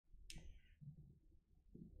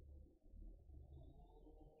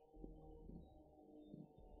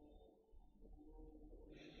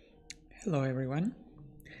Hello everyone.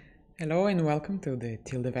 Hello and welcome to the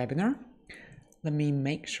Tilda webinar. Let me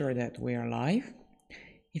make sure that we are live.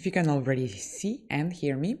 If you can already see and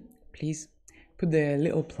hear me, please put the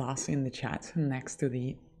little plus in the chat next to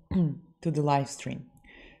the to the live stream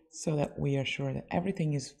so that we are sure that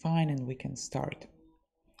everything is fine and we can start.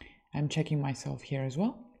 I'm checking myself here as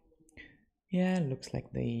well. Yeah, looks like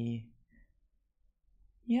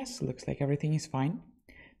everything is fine.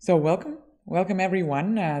 So Welcome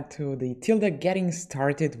everyone to the Tilda Getting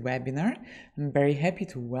Started webinar. I'm very happy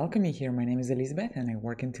to welcome you here. My name is Elizabeth and I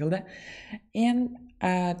work in Tilda. And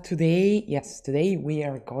today we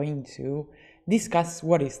are going to discuss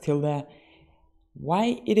what is Tilda,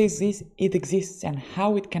 why it exists and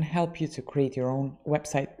how it can help you to create your own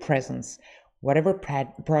website presence, whatever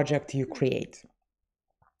project you create.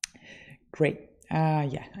 Great.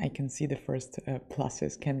 I can see the first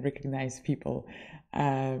pluses, can recognize people.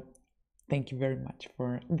 Thank you very much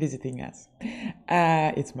for visiting us.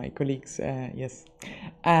 It's my colleagues, yes.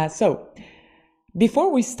 So,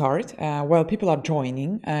 before we start, while people are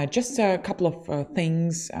joining, just a couple of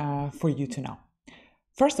things for you to know.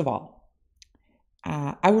 First of all,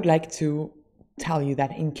 I would like to tell you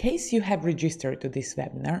that in case you have registered to this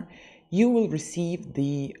webinar, you will receive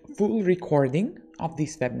the full recording of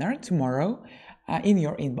this webinar tomorrow in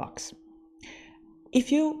your inbox.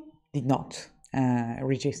 If you did not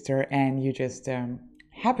register and you just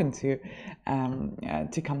happen to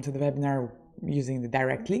come to the webinar using the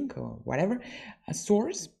direct link or whatever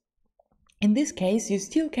source, in this case you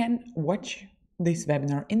still can watch this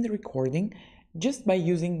webinar in the recording just by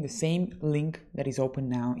using the same link that is open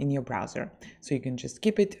now in your browser. So you can just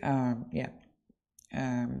keep it,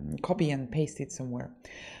 copy and paste it somewhere.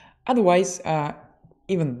 Otherwise,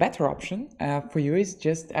 even better option for you is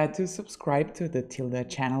just to subscribe to the Tilda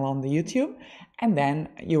channel on the YouTube, and then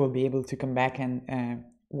you will be able to come back and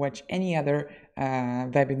watch any other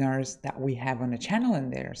webinars that we have on the channel,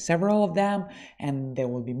 and there are several of them and there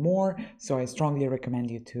will be more, so I strongly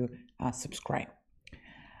recommend you to subscribe.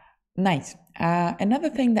 Nice. Another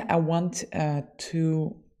thing that I want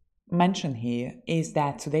to mention here is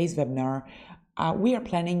that today's webinar we are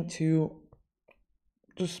planning to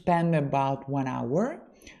spend about 1 hour,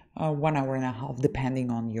 1 hour and a half,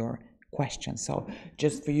 depending on your questions. So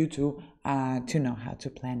just for you to know how to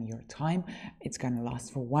plan your time, it's gonna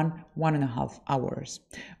last for 1.5 hours.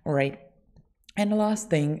 All right. And the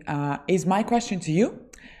last thing is my question to you.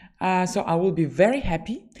 So I will be very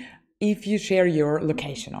happy if you share your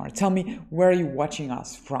location or tell me where you're watching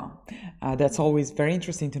us from. That's always very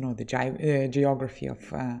interesting to know the geography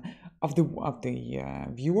of the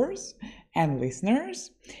viewers and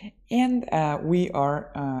listeners. And we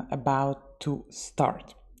are about to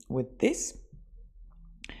start with this.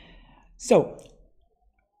 So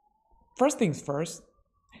first things first,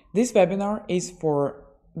 this webinar is for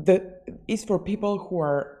people who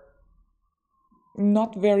are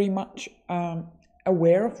not very much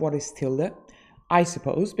aware of what is Tilda, I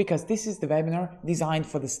suppose, because this is the webinar designed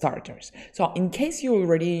for the starters. So in case you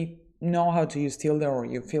already know how to use Tilda or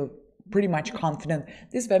you feel pretty much confident,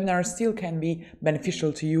 this webinar still can be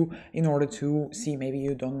beneficial to you in order to see, maybe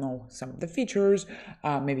you don't know some of the features,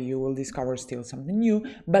 maybe you will discover still something new,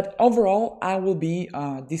 but overall I will be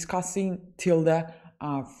discussing Tilda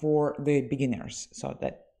for the beginners, so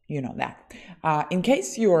that you know that. In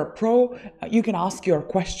case you're a pro, you can ask your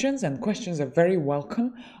questions, and questions are very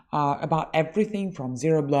welcome about everything from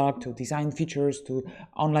zero blog to design features to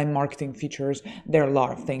online marketing features. There are a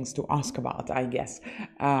lot of things to ask about, I guess.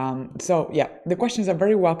 So yeah, the questions are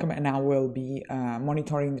very welcome, and I will be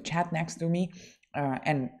monitoring the chat next to me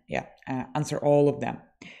and answer all of them.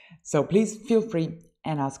 So please feel free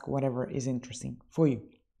and ask whatever is interesting for you.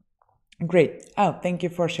 Great. Oh, thank you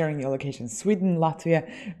for sharing your location. Sweden, Latvia,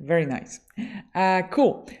 very nice.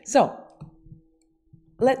 Cool. So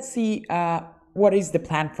let's see what is the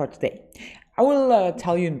plan for today. I will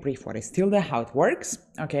tell you in brief what is Tilda, how it works,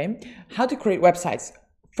 okay, how to create websites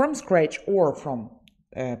from scratch or from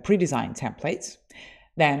pre-designed templates.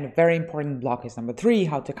 Then very important block is number 3,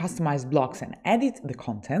 how to customize blogs and edit the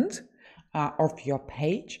content of your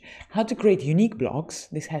page, how to create unique blogs.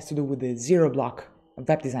 This has to do with the zero block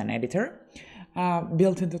web design editor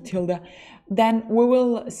built into Tilda. Then we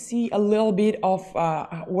will see a little bit of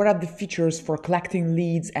what are the features for collecting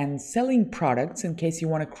leads and selling products in case you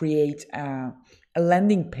want to create a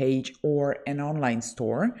landing page or an online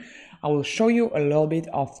store. I will show you a little bit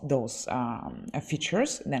of those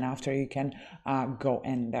features. Then after you can go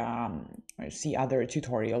and see other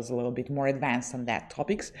tutorials a little bit more advanced on that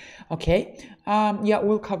topics. Okay, yeah,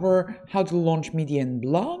 we'll cover how to launch media and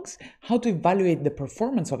blogs, how to evaluate the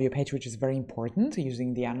performance of your page, which is very important,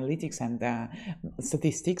 using the analytics and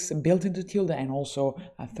statistics built into Tilda and also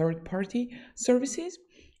third-party services,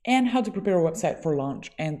 and how to prepare a website for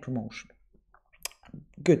launch and promotion.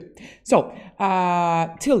 Good. So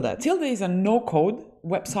Tilda is a no-code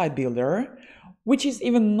website builder, which is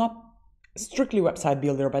even not strictly website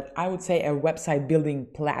builder, but I would say a website building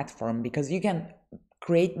platform, because you can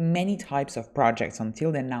create many types of projects on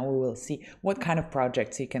Tilda, and now we will see what kind of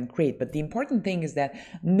projects you can create. But the important thing is that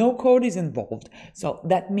no code is involved. So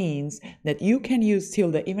that means that you can use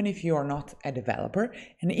Tilda even if you are not a developer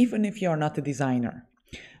and even if you are not a designer,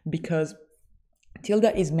 because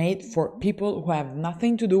Tilda is made for people who have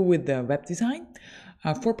nothing to do with the web design,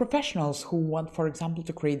 for professionals who want, for example,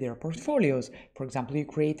 to create their portfolios. For example, you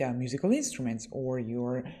create musical instruments, or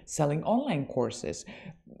you're selling online courses,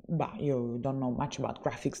 but you don't know much about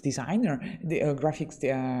graphics designer, graphics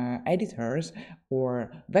editors,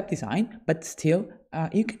 or web design, but still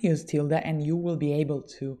you can use Tilda and you will be able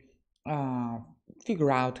to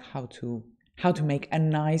figure out how to make a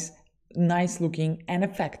nice looking and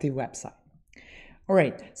effective website. All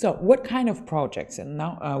right, so what kind of projects and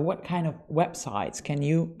now what kind of websites can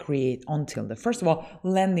you create on Tilda? First of all,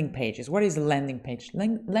 landing pages. What is a landing page?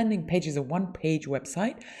 Landing page is a one-page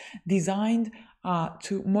website designed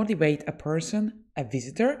to motivate a person, a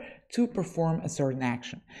visitor, to perform a certain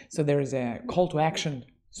action. So there is a call to action,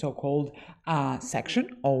 so-called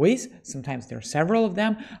section, always. Sometimes there are several of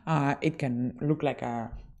them. It can look like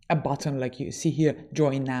a button, like you see here,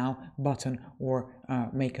 join now button, or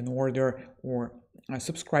make an order, or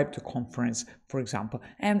subscribe to conference, for example.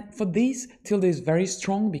 And for this, Tilda is very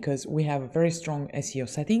strong because we have very strong SEO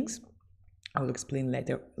settings. I will explain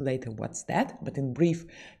later what's that, but in brief,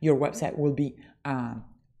 your website will be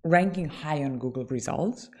ranking high on Google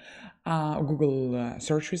results, Google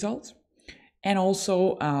search results, and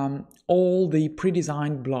also all the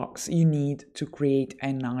pre-designed blocks you need to create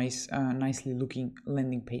a nicely looking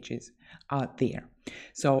landing pages out there.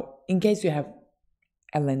 So in case you have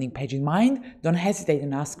a landing page in mind, don't hesitate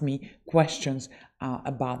and ask me questions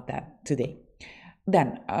about that today.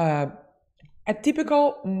 Then a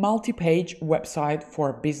typical multi-page website for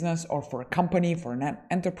a business or for a company, for an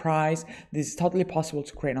enterprise, this is totally possible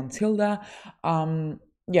to create on Tilda.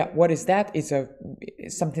 Yeah, what is that? It's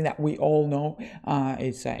something that we all know.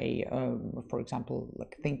 It's for example,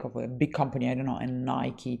 like think of a big company, I don't know, a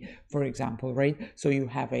Nike, for example, right? So you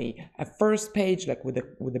have a first page, like with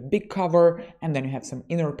a big cover, and then you have some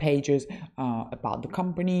inner pages about the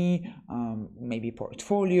company, maybe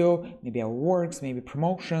portfolio, maybe our works, maybe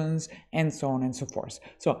promotions, and so on and so forth.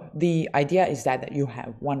 So the idea is that you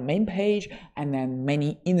have one main page and then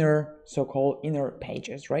many so-called inner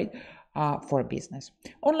pages, right? For a business.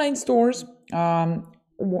 Online stores,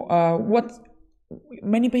 what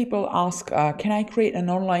many people ask, can I create an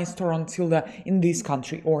online store on Tilda in this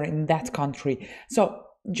country or in that country? So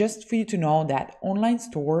just for you to know that online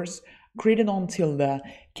stores created on Tilda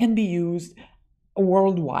can be used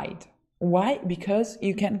worldwide. Why? Because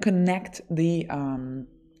you can connect the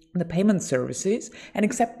payment services and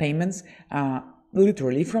accept payments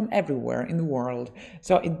literally from everywhere in the world.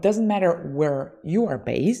 So it doesn't matter where you are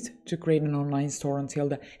based to create an online store on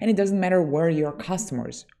Tilda, and it doesn't matter where your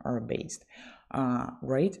customers are based,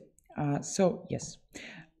 right? So yes.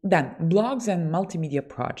 Then blogs and multimedia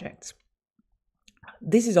projects.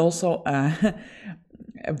 This is also a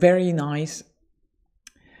very nice,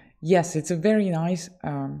 yes, it's a very nice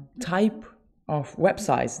type of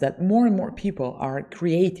websites that more and more people are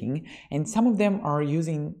creating, and some of them are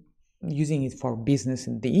using it for business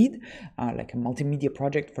indeed. Like a multimedia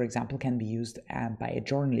project, for example, can be used by a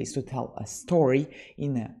journalist to tell a story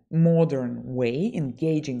in a modern way,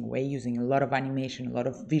 engaging way, using a lot of animation, a lot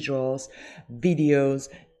of visuals, videos,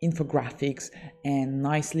 infographics, and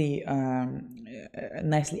nicely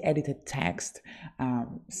edited text,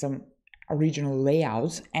 some original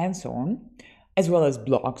layouts, and so on, as well as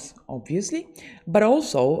blogs, obviously. But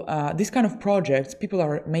also this kind of projects people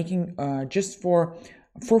are making just for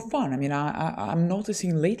fun. I mean, I'm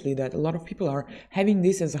noticing lately that a lot of people are having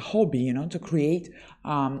this as a hobby, to create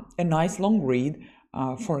a nice long read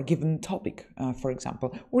for a given topic, for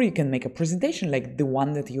example. Or you can make a presentation like the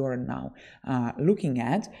one that you are now looking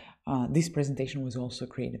at. This presentation was also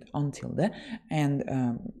created on Tilda, and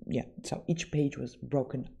yeah, so each page was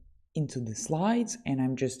broken into the slides, and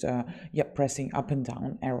I'm just pressing up and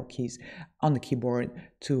down arrow keys on the keyboard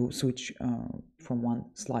to switch from one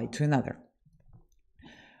slide to another.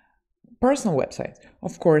 Personal websites.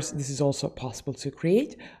 Of course, this is also possible to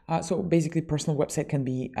create. So basically, personal website can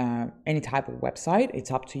be any type of website.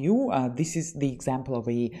 It's up to you. This is the example of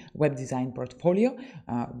a web design portfolio,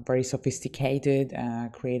 very sophisticated,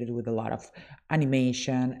 created with a lot of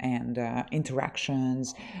animation and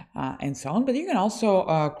interactions and so on. But you can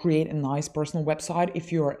also create a nice personal website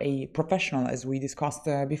if you're a professional, as we discussed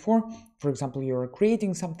before. For example, you're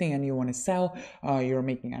creating something and you want to sell, you're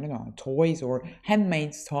making, I don't know, toys or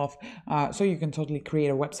handmade stuff. So you can totally create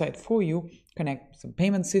a website for you, connect some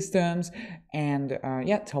payment systems, and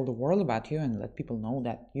tell the world about you and let people know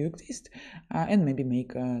that you exist, and maybe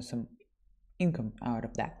make some income out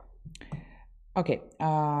of that. Okay,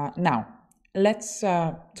 now let's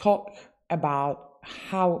talk about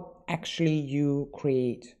how actually you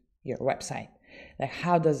create your website. Like,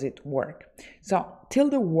 how does it work? So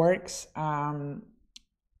Tilda works in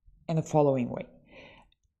the following way.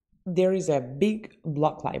 There is a big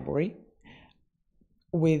block library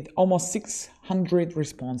with almost 600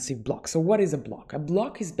 responsive blocks. So what is a block? A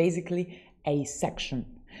block is basically a section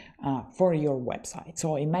for your website.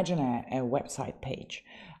 So imagine a website page.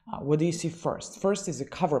 What do you see first? First is a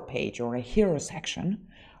cover page or a hero section,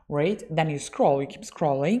 right? Then you scroll, you keep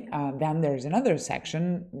scrolling. Then there's another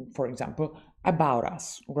section, for example, about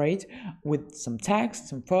us, right? With some text,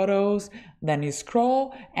 some photos. Then you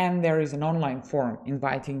scroll and there is an online form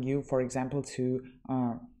inviting you, for example, to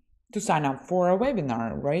sign up for a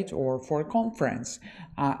webinar, right? Or for a conference.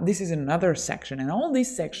 This is another section, and all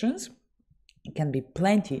these sections, it can be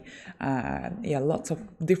plenty, lots of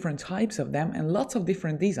different types of them and lots of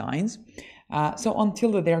different designs. So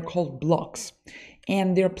until they're called blocks,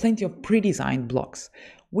 and there are plenty of pre-designed blocks,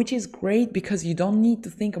 which is great because you don't need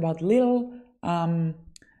to think about little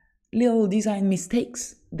design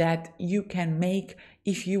mistakes that you can make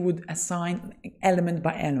if you would assign element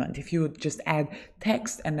by element. If you would just add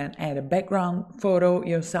text and then add a background photo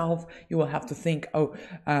yourself, you will have to think,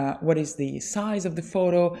 what is the size of the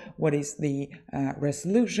photo? What is the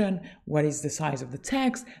resolution? What is the size of the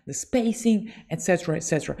text, the spacing, etc.,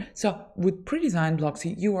 etc. So with pre-designed blocks,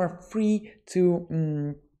 you are free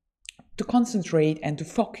to concentrate and to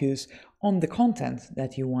focus on the content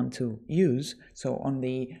that you want to use, so on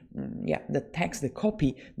the text, the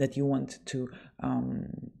copy that you want to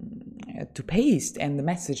paste, and the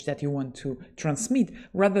message that you want to transmit,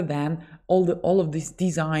 rather than all of these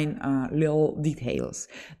design little details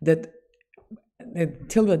that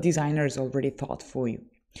Tilda designers already thought for you.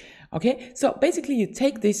 Okay, so basically you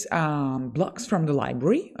take these blocks from the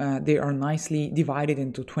library. They are nicely divided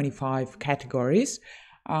into 25 categories.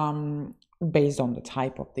 Based on the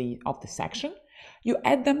type of the section. You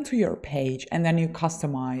add them to your page, and then you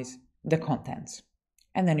customize the contents,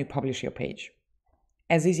 and then you publish your page.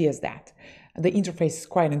 As easy as that. The interface is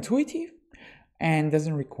quite intuitive and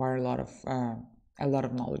doesn't require a lot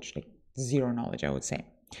of knowledge, like zero knowledge, I would say,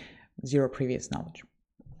 zero previous knowledge.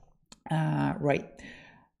 Right.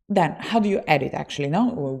 Then, how do you edit actually?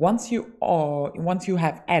 Now, once you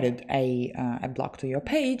have added a block to your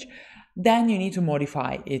page, then you need to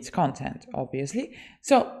modify its content, obviously.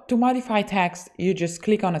 So to modify text, you just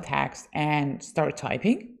click on a text and start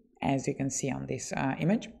typing, as you can see on this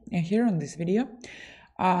image here on this video.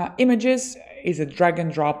 Images is a drag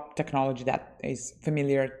and drop technology that is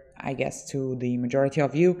familiar, I guess, to the majority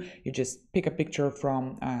of you. You just pick a picture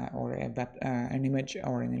from or an image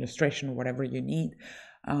or an illustration, whatever you need,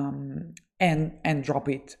 and drop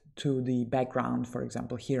it to the background, for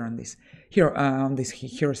example, here on this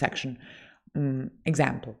hero section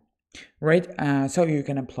example, right? So you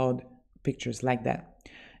can upload pictures like that,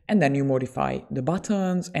 and then you modify the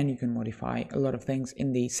buttons, and you can modify a lot of things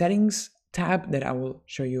in the settings tab that I will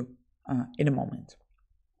show you in a moment.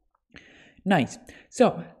 Nice.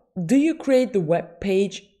 So do you create the web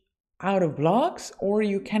page out of blocks, or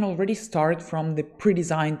you can already start from the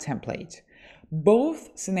pre-designed template?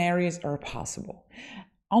 Both scenarios are possible.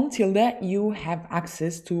 Until that, you have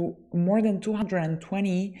access to more than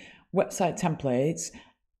 220 website templates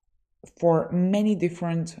for many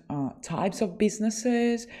different types of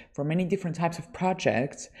businesses, for many different types of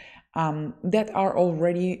projects that are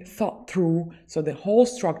already thought through. So the whole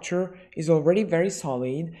structure is already very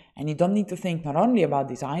solid, and you don't need to think not only about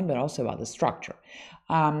design, but also about the structure.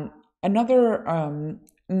 Another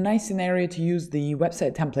nice scenario to use the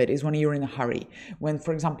website template is when you're in a hurry. When,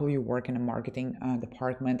 for example, you work in a marketing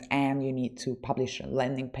department and you need to publish a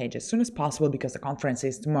landing page as soon as possible because the conference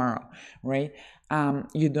is tomorrow, right?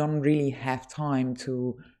 You don't really have time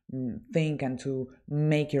to think and to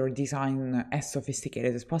make your design as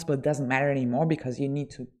sophisticated as possible, it doesn't matter anymore because you need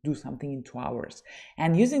to do something in 2 hours.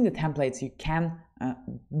 And using the templates, you can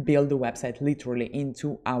build the website literally in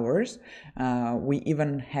 2 hours. We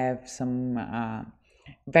even have some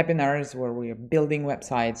webinars where we are building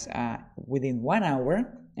websites within 1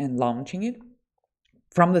 hour and launching it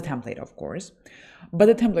from the template, of course. But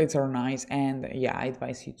the templates are nice, and yeah, I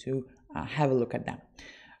advise you to have a look at them.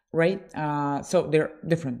 Right, so there are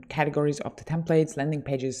different categories of the templates: landing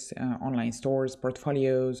pages, online stores,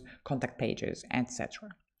 portfolios, contact pages, etc.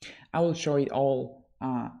 I will show it all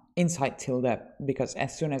inside Tilda, because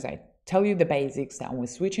as soon as I tell you the basics, then we'll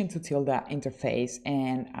switch into Tilda interface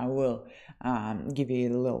and I will give you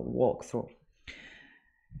a little walkthrough.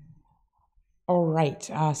 All right,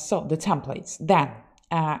 so the templates. Then,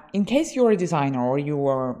 in case you're a designer or you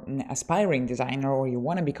are an aspiring designer or you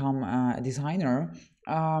want to become a designer,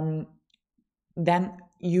 then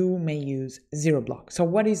you may use zero block. So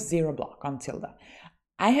what is zero block on Tilda?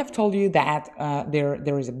 I have told you that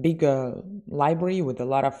there is a big library with a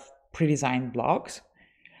lot of pre-designed blocks,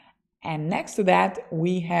 and next to that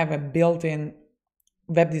we have a built-in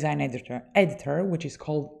web design editor which is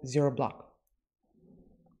called zero block.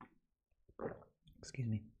 Excuse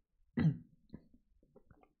me.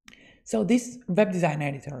 So this web design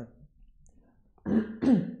editor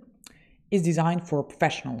is designed for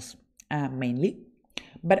professionals mainly,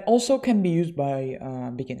 but also can be used by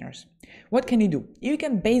beginners. What can you do? You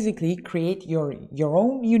can basically create your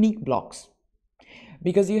own unique blocks,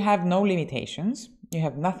 because you have no limitations, you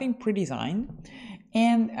have nothing pre-designed,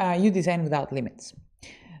 and you design without limits.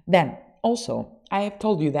 Then also, I have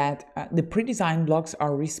told you that the pre-designed blocks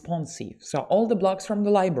are responsive. So all the blocks from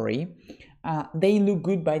the library, they look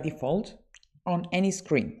good by default on any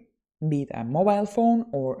screen, be it a mobile phone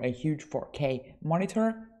or a huge 4K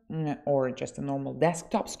monitor or just a normal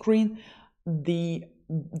desktop screen. The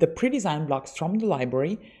pre-designed blocks from the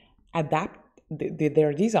library adapt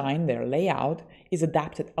their design, their layout is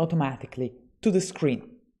adapted automatically to the screen.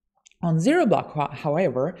 On zero block,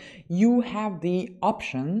 however, you have the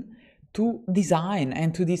option to design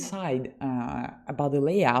and to decide about the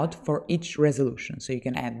layout for each resolution. So you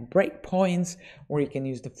can add breakpoints, or you can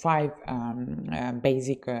use the 5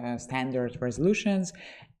 basic standard resolutions,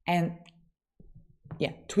 and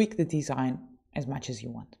yeah, tweak the design as much as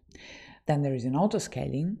you want. Then there is an auto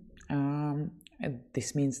scaling.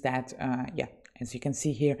 This means that yeah, as you can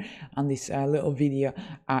see here on this little video,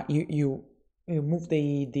 you move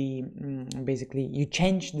basically you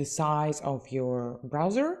change the size of your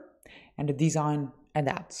browser and the design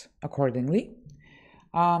adapts accordingly.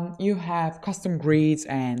 You have custom grids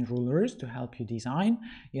and rulers to help you design.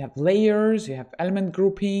 You have layers, you have element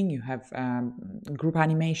grouping, you have group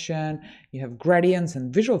animation, you have gradients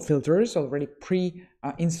and visual filters already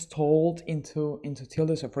pre-installed into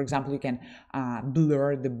Tilda. So for example, you can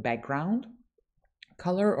blur the background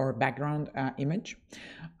color or background image.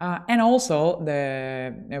 And also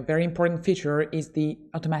a very important feature is the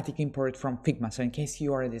automatic import from Figma. So in case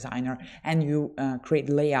you are a designer and you create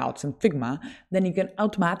layouts in Figma, then you can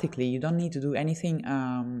automatically, you don't need to do anything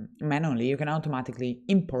manually, you can automatically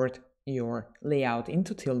import your layout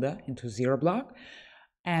into Tilda, into zero block,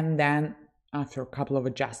 and then after a couple of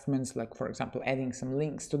adjustments, like for example adding some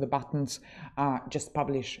links to the buttons, just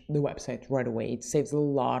publish the website right away. It saves a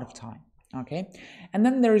lot of time. Okay, and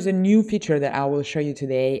then there is a new feature that I will show you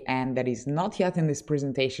today, and that is not yet in this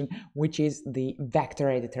presentation, which is the vector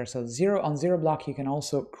editor. So on zero block you can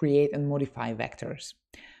also create and modify vectors,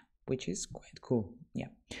 which is quite cool. Yeah.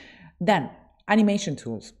 Then animation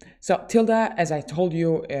tools. So Tilda, as I told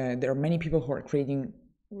you, there are many people who are creating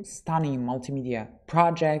stunning multimedia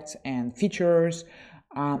projects and features,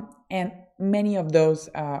 and many of those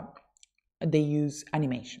they use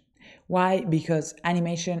animation. Why? Because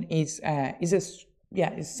animation is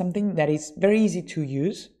something that is very easy to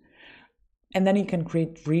use, and then you can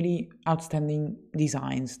create really outstanding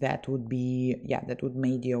designs that would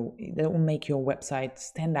make your website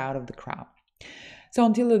stand out of the crowd. So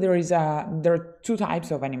until there are 2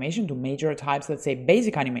 types of animation, 2 major types. Let's say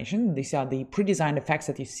basic animation. These are the pre-designed effects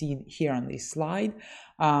that you see here on this slide.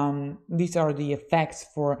 These are the effects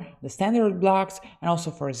for the standard blocks and also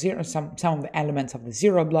for some of the elements of the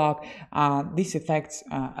zero block. These effects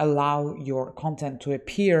allow your content to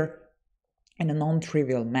appear in a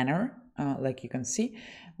non-trivial manner, like you can see.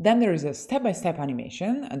 Then there is a step-by-step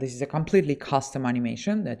animation. This is a completely custom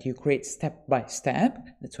animation that you create step by step.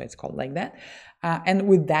 That's why it's called like that. And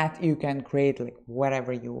with that, you can create like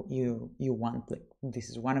whatever you want. Like, this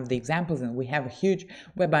is one of the examples, and we have a huge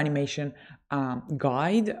web animation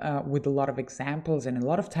guide with a lot of examples and a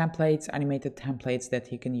lot of templates, animated templates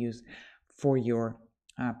that you can use for your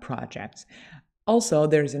projects. Also,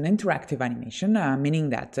 there's an interactive animation, meaning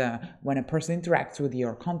that when a person interacts with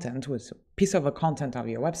your content, with a piece of a content of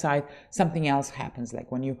your website, something else happens.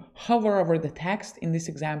 Like when you hover over the text in this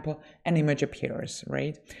example, an image appears,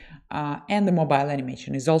 right? And the mobile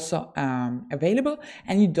animation is also available,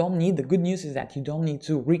 and you don't need, the good news is that you don't need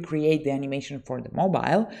to recreate the animation for the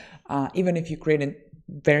mobile. Even if you create a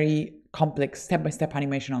very complex step-by-step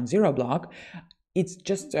animation on ZeroBlock, it's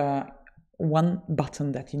just one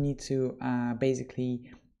button that you need to basically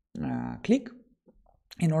click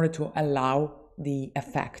in order to allow the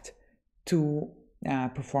effect to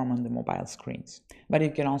perform on the mobile screens. But you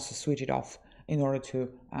can also switch it off in order to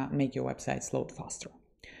make your websites load faster.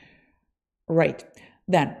 Right,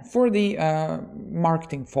 then for the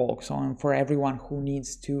marketing folks, and for everyone who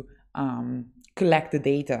needs to collect the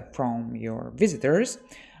data from your visitors,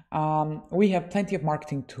 we have plenty of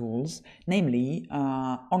marketing tools, namely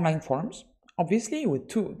online forms, obviously with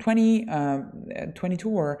 22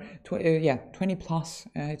 or 20 plus,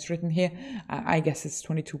 it's written here, I guess it's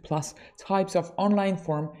 22 plus types of online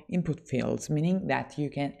form input fields, meaning that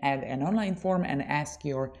you can add an online form and ask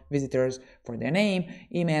your visitors for their name,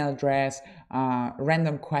 email address,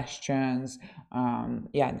 random questions,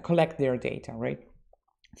 and collect their data, right?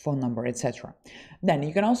 Phone number, etc. Then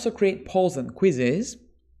you can also create polls and quizzes,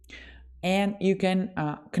 and you can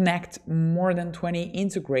connect more than 20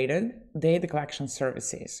 integrated data collection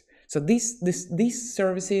services. So these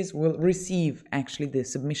services will receive actually the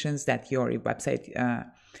submissions that your website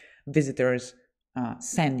visitors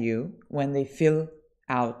send you when they fill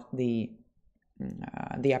out the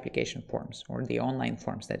application forms or the online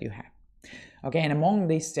forms that you have. Okay, and among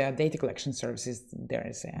these data collection services, there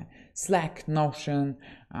is Slack, Notion,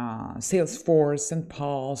 Salesforce, St.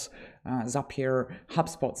 Paul's, Zapier,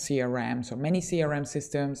 HubSpot CRM, so many CRM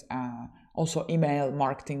systems, also email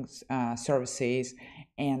marketing services,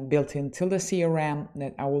 and built-in Tilda CRM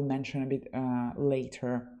that I will mention a bit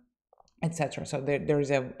later, etc. So there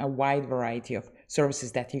is a wide variety of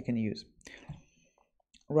services that you can use.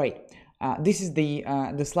 Right, this is the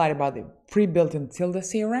slide about the pre-built-in Tilda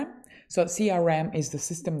CRM. So CRM is the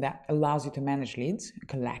system that allows you to manage leads,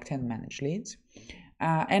 collect and manage leads.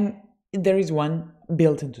 And there is one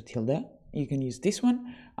built into Tilda. You can use this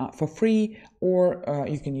one for free, or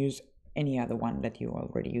you can use any other one that you're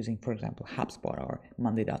already using, for example, HubSpot or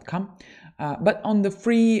Monday.com. But on the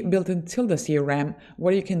free built-in Tilda CRM,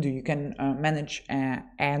 what you can do, you can manage,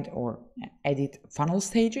 add or edit funnel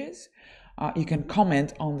stages. You can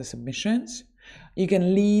comment on the submissions. You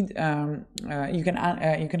can lead. You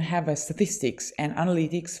can have statistics and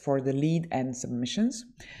analytics for the lead and submissions.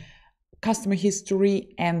 Customer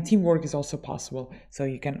history and teamwork is also possible. So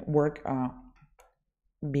you can work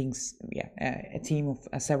being a team of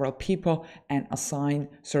several people and assign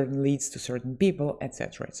certain leads to certain people,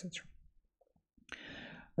 etc., etc.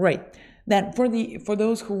 Right. Then for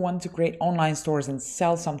those who want to create online stores and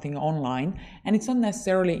sell something online, and it's not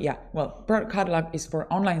necessarily, product catalog is for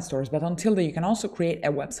online stores, but on Tilda you can also create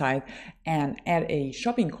a website and add a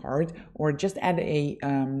shopping cart, or just add a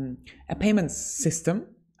payment system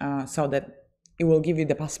so that it will give you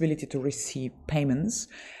the possibility to receive payments.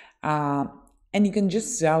 And you can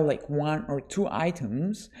just sell like 1 or 2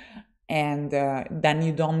 items, and then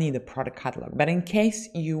you don't need a product catalog. But in case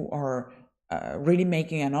you are really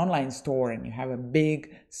making an online store and you have a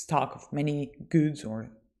big stock of many goods or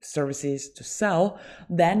services to sell,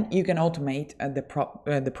 then you can automate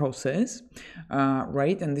the process,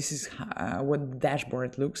 right? And this is what the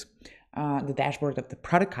dashboard looks, the dashboard of the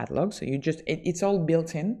product catalog. So you just, it's all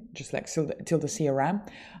built in, just like Tilda CRM.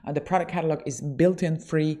 The product catalog is built-in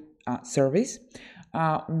free service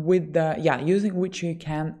with using which you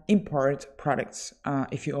can import products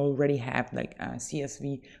if you already have like a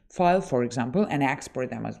CSV file, for example, and export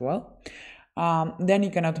them as well. Then you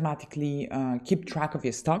can automatically keep track of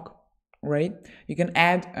your stock, right? You can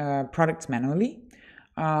add products manually,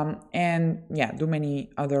 and do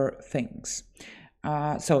many other things.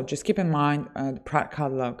 So just keep in mind the product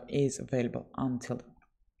catalog is available on Tilda.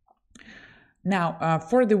 Now,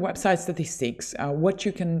 for the website statistics, what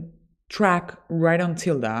you can track right on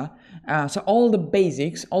Tilda. So all the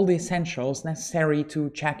basics, all the essentials necessary to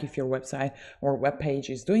check if your website or web page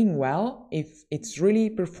is doing well, if it's really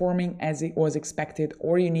performing as it was expected,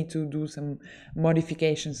 or you need to do some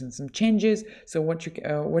modifications and some changes. So what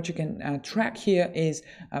you can track here is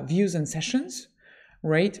views and sessions,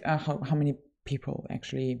 right? How many people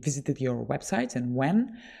actually visited your website and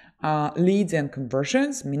when. Leads and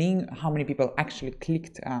conversions, meaning how many people actually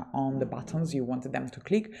clicked on the buttons you wanted them to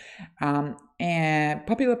click. And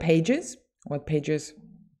popular pages, what pages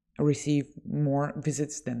receive more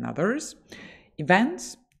visits than others.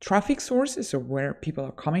 Events, traffic sources, so where people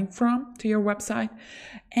are coming from to your website.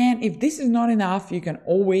 And if this is not enough, you can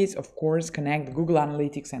always, of course, connect Google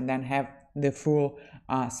Analytics and then have the full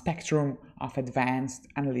spectrum of advanced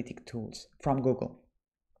analytic tools from Google.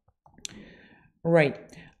 Right.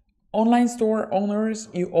 Online store owners,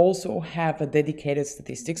 you also have a dedicated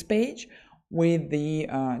statistics page with the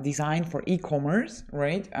design for e-commerce,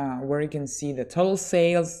 right? Where you can see the total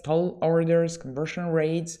sales, total orders, conversion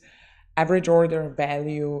rates, average order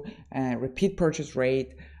value, repeat purchase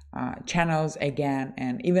rate, channels again,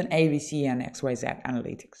 and even ABC and XYZ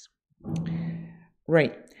analytics.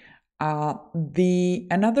 Right.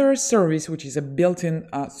 Another service, which is a built-in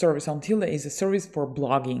service on Tilda, is a service for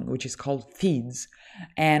blogging, which is called Feeds.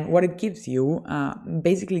 And what it gives you,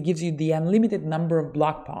 basically gives you the unlimited number of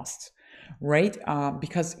blog posts, right?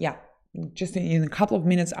 Because, yeah, just in a couple of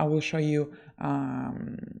minutes, I will show you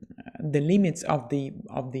the limits of the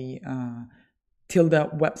Tilda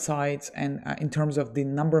websites and in terms of the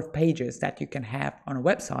number of pages that you can have on a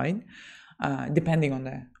website. Depending on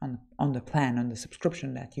the plan, on the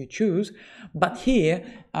subscription that you choose. But here,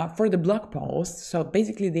 for the blog posts, so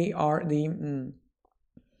basically they are the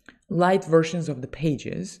light versions of the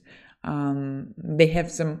pages. They have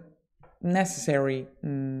some necessary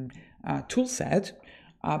tool set,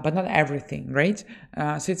 but not everything, right?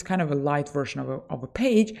 So it's kind of a light version of a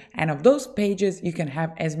page, and of those pages you can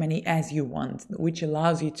have as many as you want, which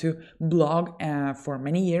allows you to blog for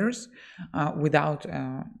many years without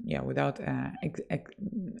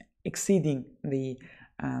exceeding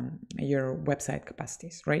your website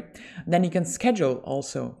capacities, right? Then you can schedule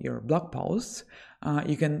also your blog posts.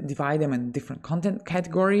 You can divide them in different content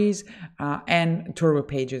categories, and turbo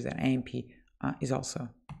pages and AMP is also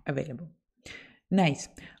available. Nice.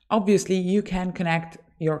 Obviously, you can connect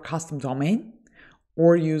your custom domain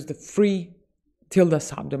or use the free Tilda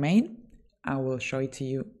subdomain. I will show it to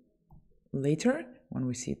you later when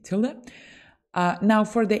we see Tilda. Now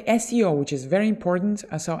for the SEO, which is very important.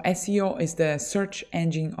 So SEO is the search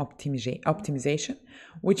engine optimization,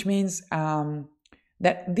 which means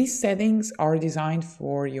that these settings are designed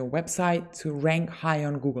for your website to rank high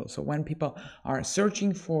on Google. So when people are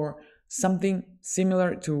searching for something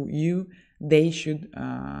similar to you, they should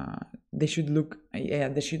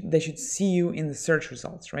see you in the search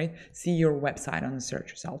results, right? See your website on the search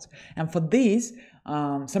results. And for this,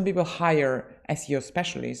 some people hire SEO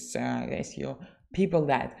specialists, SEO people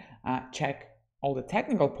that check all the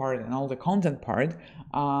technical part and all the content part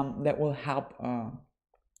that will help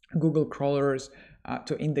Google crawlers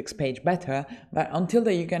to index page better. But until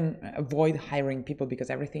then, you can avoid hiring people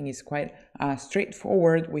because everything is quite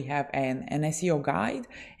straightforward. We have an SEO guide,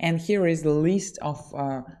 and here is the list of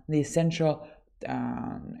the essential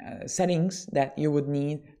settings that you would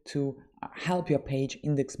need to help your page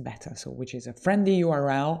index better. So which is a friendly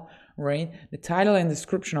URL, right? The title and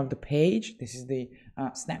description of the page. This is the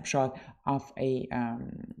snapshot of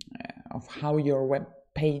of how your web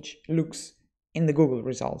page looks in the Google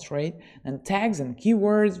results, right? And tags and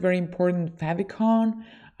keywords, very important. Favicon,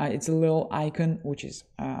 it's a little icon which is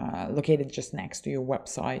located just next to your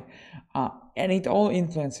website, and it all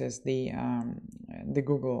influences the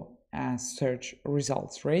Google search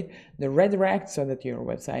results, right? The redirect, so that your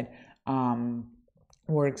website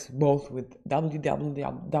works both with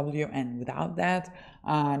www and without that.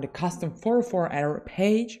 The custom 404 error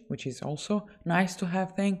page, which is also nice to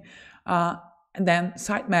have thing. And then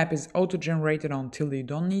sitemap is auto-generated until you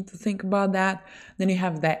don't need to think about that. Then you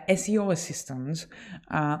have the SEO assistant,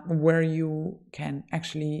 where you can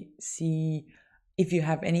actually see if you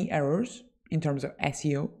have any errors in terms of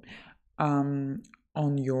SEO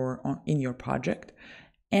in your project,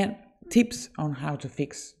 and tips on how to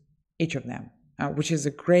fix each of them, which is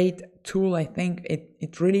a great tool. I think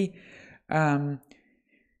it really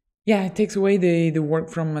it takes away the work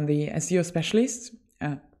from the SEO specialists.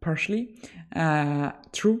 Partially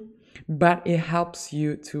true, but it helps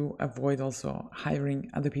you to avoid also hiring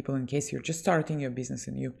other people in case you're just starting your business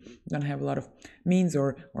and you don't have a lot of means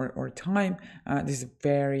or time. This is a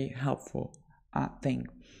very helpful thing.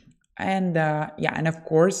 And yeah, and of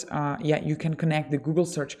course, yeah, you can connect the Google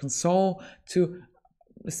Search Console to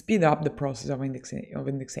speed up the process of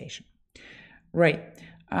indexation. Right.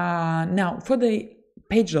 Now, for the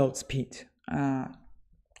page load speed,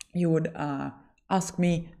 you would ask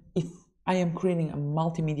me if I am creating a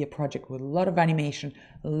multimedia project with a lot of animation,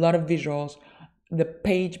 a lot of visuals. The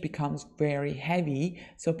page becomes very heavy,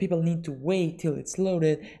 so people need to wait till it's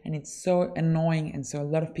loaded, and it's so annoying, and so a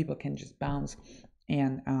lot of people can just bounce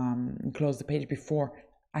and close the page before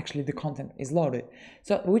actually the content is loaded.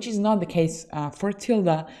 So, which is not the case for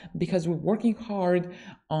Tilda, because we're working hard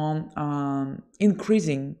on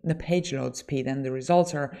increasing the page load speed, and the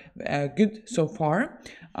results are good so far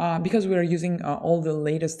because we are using all the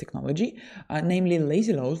latest technology, namely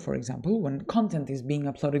lazy load, for example, when content is being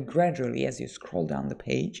uploaded gradually as you scroll down the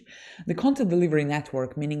page. The content delivery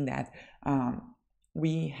network, meaning that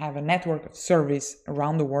we have a network of service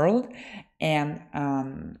around the world, and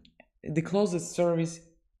the closest service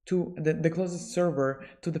to the closest server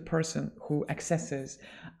to the person who accesses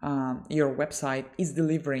your website is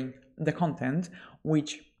delivering the content,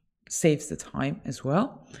 which saves the time as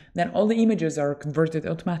well. Then all the images are converted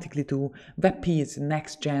automatically to WebP, it's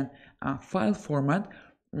next-gen file format,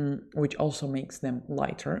 which also makes them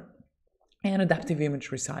lighter. And adaptive image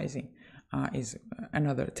resizing is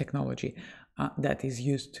another technology that is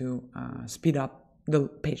used to speed up the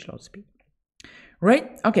page load speed.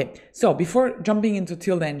 Right? Okay, so before jumping into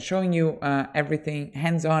Tilda and showing you everything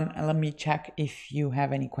hands-on, let me check if you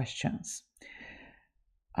have any questions.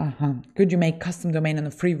 Could you make custom domain on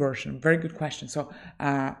a free version? Very good question. So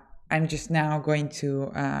I'm just now going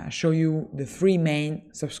to show you the 3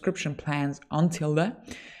 main subscription plans on Tilda.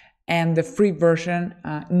 And the free version,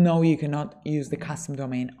 no, you cannot use the custom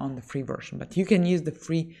domain on the free version, but you can use the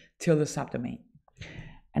free Tilda subdomain.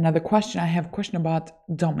 Another question, I have a question about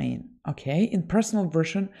domain. Okay, in personal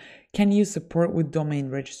version, can you support with domain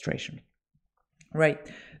registration? Right,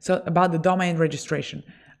 so about the domain registration,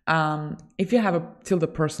 if you have a Tilda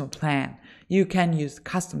personal plan, you can use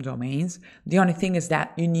custom domains. The only thing is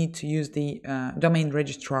that you need to use the domain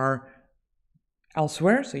registrar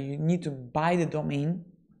elsewhere, so you need to buy the domain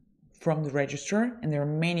from the registrar, and there are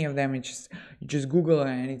many of them. You just Google,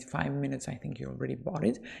 and in 5 minutes I think you already bought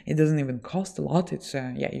it. It doesn't even cost a lot. It's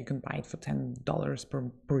yeah, you can buy it for $10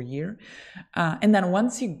 per year, and then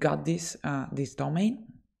once you got this domain,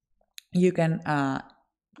 you can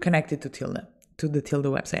connect it to the Tilda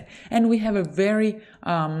website, and we have a very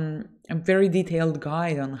detailed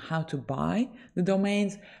guide on how to buy the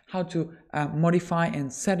domains, how to modify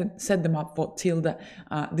and set them up for Tilda.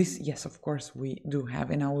 This, yes, of course, we do have,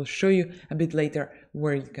 and I will show you a bit later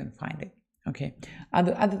where you can find it. Okay.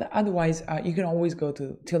 Otherwise, you can always go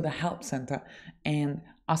to Tilda Help Center and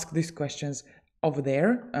ask these questions over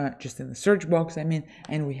there, just in the search box, I mean,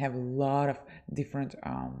 and we have a lot of different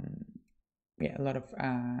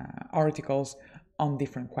articles on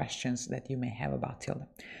different questions that you may have about Tilda.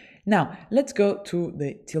 Now, let's go to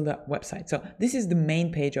the Tilda website. So this is the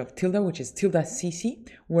main page of Tilda, which is Tilda CC,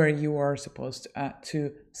 where you are supposed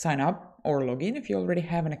to sign up or log in if you already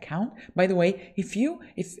have an account. By the way,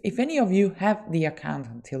 if any of you have the account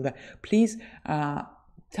on Tilda, please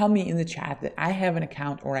tell me in the chat that I have an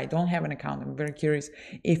account or I don't have an account. I'm very curious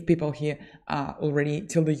if people here already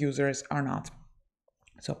Tilda users or not.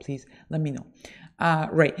 So please let me know.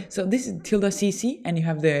 Right, so this is Tilda CC, and you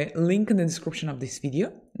have the link in the description of this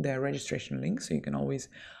video, the registration link, so you can always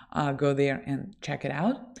go there and check it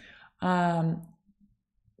out.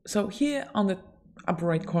 So here on the upper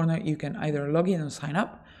right corner, you can either log in or sign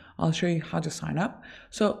up. I'll show you how to sign up.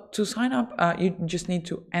 So to sign up, you just need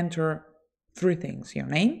to enter 3 things: your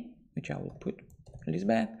name, which I will put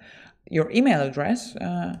Elizabeth, your email address.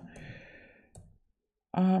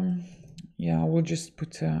 Yeah, we'll just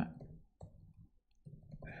put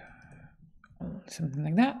something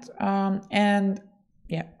like that, and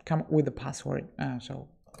yeah, come up with a password. So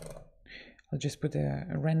I'll just put a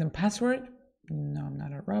random password. No, I'm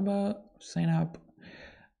not a robot. Sign up,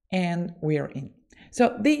 and we are in.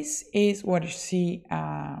 So this is what you see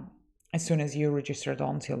as soon as you registered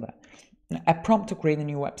on Tilda. A prompt to create a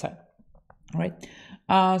new website. All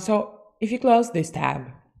right. So if you close this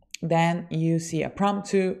tab, then you see a prompt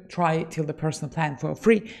to try Tilda personal plan for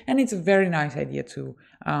free, and it's a very nice idea to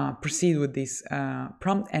proceed with this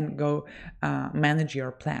prompt and go manage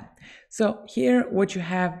your plan. So here what you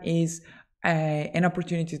have is an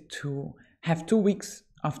opportunity to have 2 weeks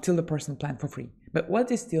of Tilda personal plan for free. But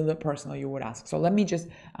what is Tilda personal, you would ask? So let me just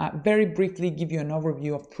very briefly give you an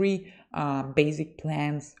overview of 3 basic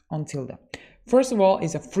plans on Tilda. First of all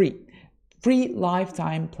is a free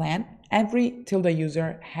lifetime plan every Tilda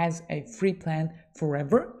user has a free plan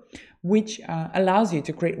forever, which allows you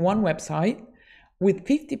to create one website with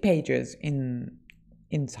 50 pages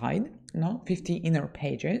inside, 50 inner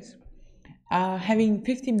pages, having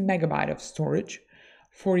 50 megabyte of storage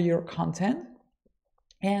for your content.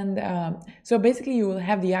 And so basically you will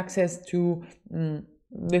have the access to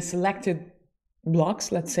the selected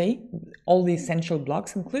blocks, let's say, all the essential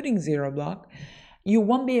blocks, including zero block. You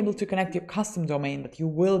won't be able to connect your custom domain, but you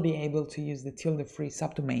will be able to use the Tilda free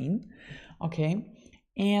subdomain, okay?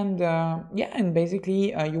 And and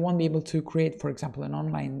basically you won't be able to create, for example, an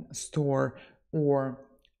online store, or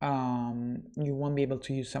you won't be able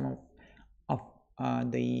to use some of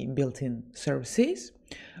the built-in services,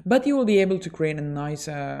 but you will be able to create a nice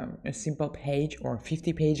a simple page, or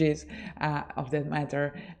 50 pages of that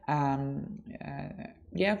matter,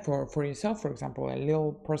 for yourself, for example, a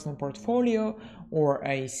little personal portfolio, or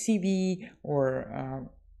a CV, or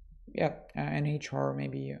an HR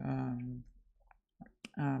maybe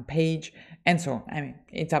page, and so on. I mean,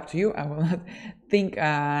 it's up to you. I will not think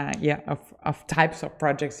of types of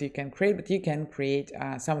projects you can create, but you can create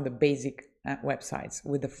some of the basic websites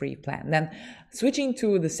with the free plan. Then switching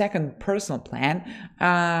to the second personal plan,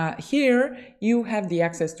 here you have the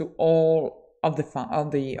access to all of the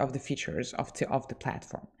features of the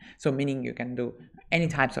platform. So meaning you can do any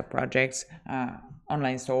types of projects,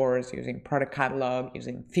 online stores, using product catalog,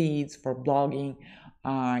 using feeds for blogging,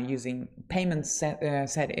 using payment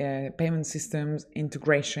systems,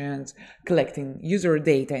 integrations, collecting user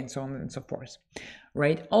data, and so on and so forth.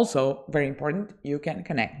 Right? Also, very important, you can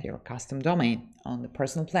connect your custom domain on the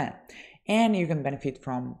personal plan, and you can benefit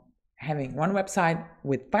from having one website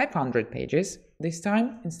with 500 pages this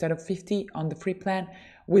time instead of 50 on the free plan,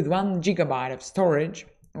 with 1 gigabyte of storage,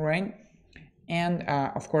 right? And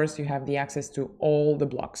of course, you have the access to all the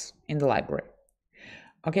blocks in the library.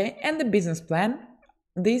 Okay, and the business plan,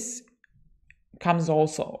 this comes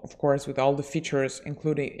also, of course, with all the features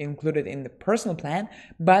included in the personal plan,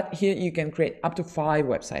 but here you can create up to 5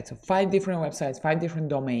 websites, so 5 different websites, 5 different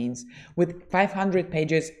domains with 500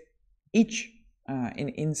 pages each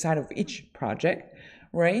inside of each project,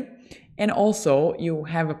 right? And also you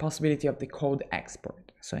have a possibility of the code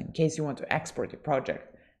export. So in case you want to export your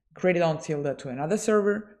project, create it on Tilda to another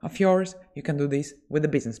server of yours, you can do this with the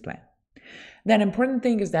business plan. Then important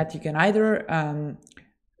thing is that you can either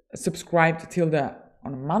subscribe to Tilda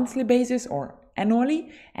on a monthly basis or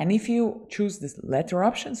annually, and if you choose this latter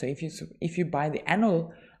option, so if you buy the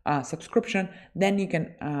annual subscription, then you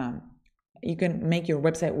can make your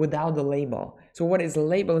website without the label. So what is the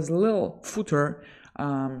label? Is a little footer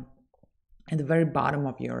at the very bottom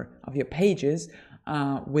of your pages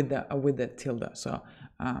with the Tilda. So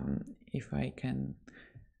if I can,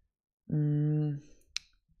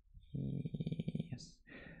 yes,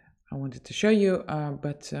 I wanted to show you,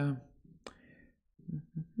 but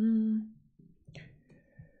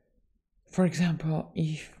for example,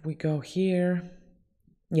 if we go here,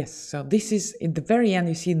 yes, so this is at the very end,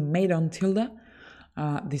 you see made on Tilda,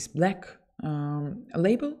 this black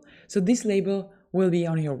label. So this label will be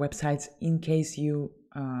on your websites in case you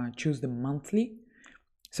choose the monthly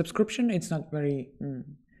subscription. It's not very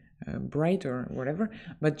bright or whatever,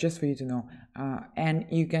 but just for you to know, and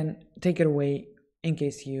you can take it away in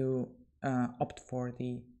case you opt for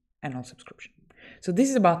the annual subscription. So this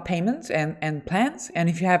is about payments and plans, and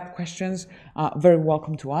if you have questions, very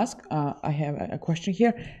welcome to ask. I have a question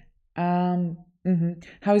here.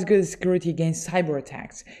 How is good security against cyber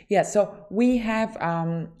attacks? Yeah, so we have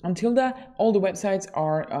on Tilda, all the websites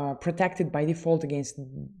are protected by default against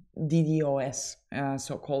DDoS,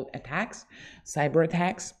 so-called attacks, cyber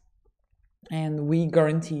attacks, and we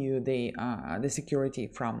guarantee you the security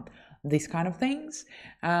from these kind of things,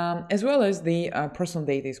 as well as the personal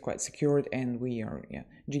data is quite secured, and we are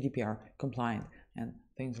GDPR compliant and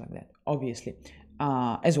things like that, obviously,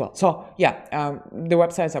 as well. So the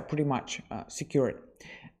websites are pretty much secured.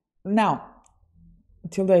 Now,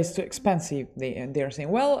 Tilda is too expensive. They are saying,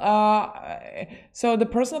 well, so the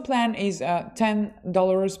personal plan is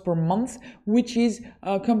 $10 per month, which is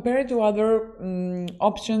compared to other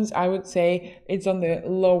options, I would say it's on the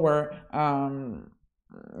lower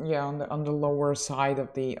on the lower side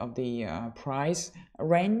of the price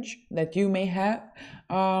range that you may have.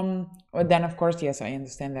 But then of course, yes, I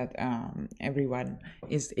understand that everyone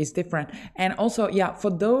is different. And also,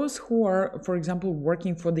 for those who are, for example,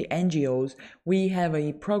 working for the NGOs, we have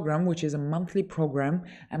a program which is a monthly program,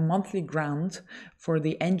 a monthly grant for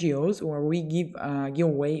the NGOs, where we give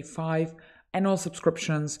away 5 annual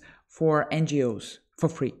subscriptions for NGOs for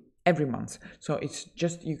free every month. So it's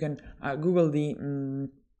just, you can Google the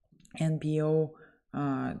NPO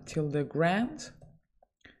Tilda grant.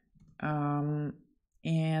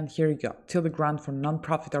 And here you go, Tilda grant for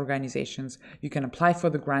nonprofit organizations. You can apply for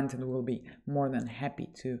the grant and we'll be more than happy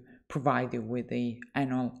to provide you with the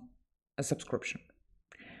annual subscription.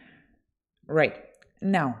 Right,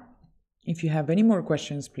 now, if you have any more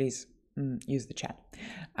questions, please use the chat.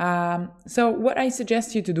 So what I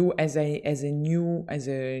suggest you to do as a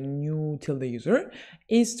new Tilda user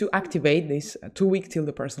is to activate this 2-week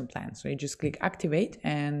Tilda personal plan. So you just click activate,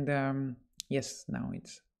 and yes, now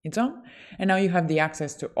it's on, and now you have the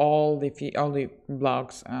access to all the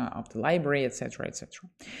blogs of the library, etc., etc.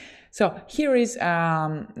 So here is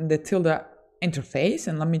the Tilda interface,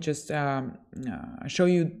 and let me just show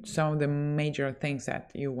you some of the major things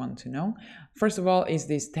that you want to know. First of all is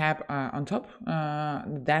this tab on top,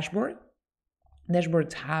 the dashboard. Dashboard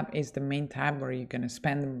tab is the main tab where you're going to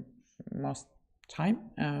spend most time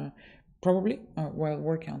probably while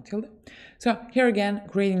working on Tilda. So here again,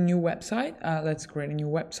 creating a new website. Let's create a new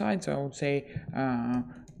website. So I would say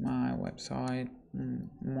my website,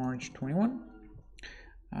 March 21.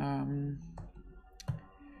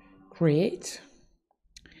 Create,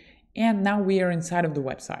 and now we are inside of the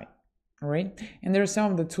website. All right, and there are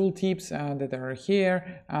some of the tool tips that are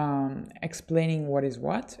here explaining what is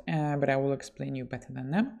what, but I will explain you better than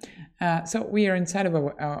them. So we are inside of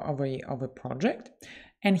a project,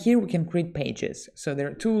 and here we can create pages. So there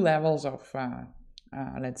are 2 levels of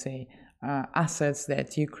let's say assets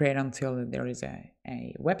that you create until there is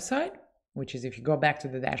a website, which is if you go back to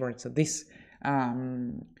the dashboard. So this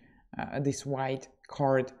this white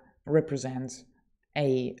card represents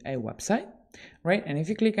a website, right? And if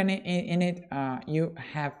you click on it, you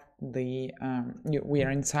have the we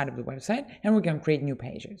are inside of the website, and we can create new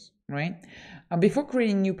pages, right? Before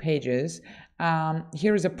creating new pages,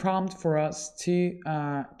 here is a prompt for us to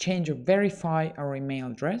change or verify our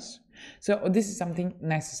email address. So this is something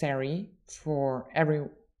necessary for every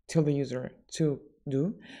Tilda user to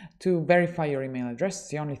do, to verify your email address. It's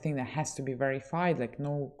the only thing that has to be verified, like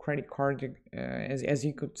no credit card, as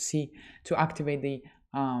you could see. To activate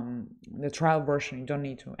the trial version, you don't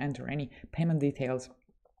need to enter any payment details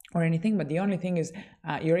or anything, but the only thing is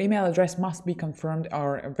your email address must be confirmed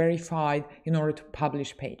or verified in order to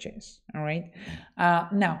publish pages. All right,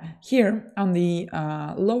 now here on the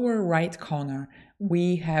lower right corner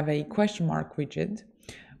we have a question mark widget,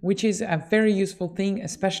 which is a very useful thing,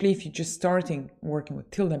 especially if you're just starting working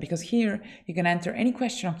with Tilda, because here you can enter any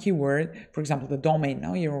question or keyword. For example, the domain.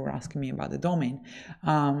 Now you were asking me about the domain,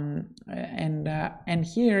 and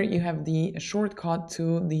here you have the shortcut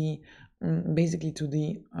to the basically to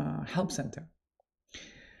the help center.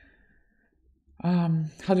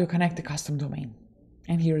 How do you connect a custom domain?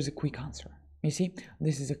 And here is a quick answer. You see,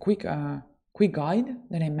 this is a quick guide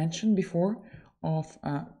that I mentioned before of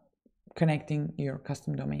connecting your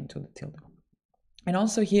custom domain to the Tilda. And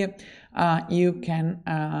also here you can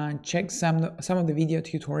check some of the video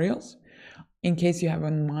tutorials in case you have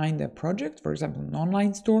in mind a project, for example an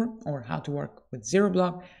online store, or how to work with zero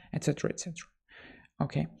block, etc., etc.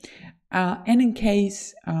 Okay, and in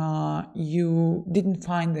case you didn't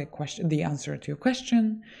find the answer to your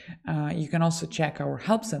question, you can also check our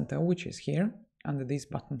help center, which is here under this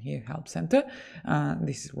button here, help center.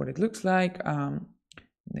 This is what it looks like.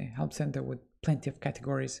 The help center with plenty of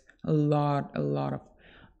categories, a lot of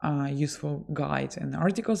useful guides and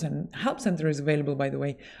articles. And help center is available, by the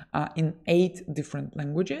way, in 8 different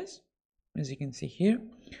languages, as you can see here,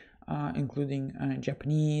 including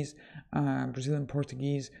Japanese, Brazilian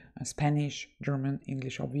Portuguese, Spanish, German,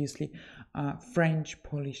 English, obviously, French,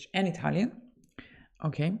 Polish, and Italian.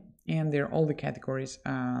 Okay, and there are all the categories,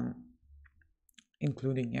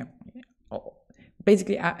 including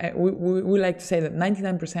basically, we like to say that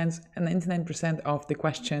 99% of the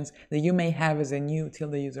questions that you may have as a new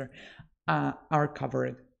Tilda user are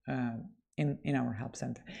covered in our help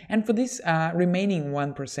center. And for this remaining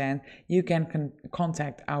 1%, you can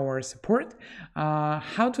contact our support.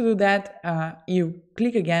 How to do that? You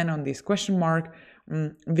click again on this question mark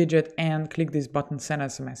widget and click this button, send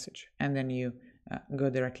us a message, and then you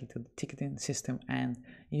go directly to the ticketing system and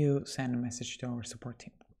you send a message to our support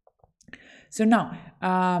team. So now,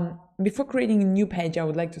 before creating a new page, I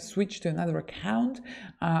would like to switch to another account.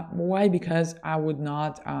 Why? Because I would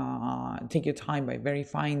not take your time by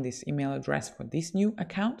verifying this email address for this new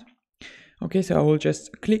account. Okay, so I will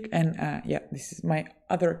just click and yeah, this is my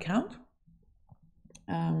other account.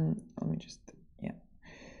 Let me just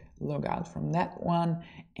log out from that one,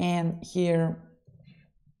 and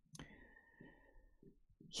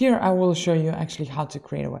Here I will show you actually how to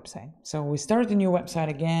create a website. So we start a new website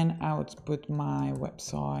again. I would put my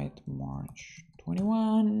website March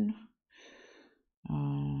 21.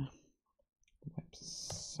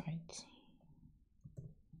 website.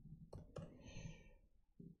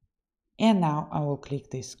 And now I will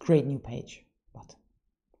click this create new page button.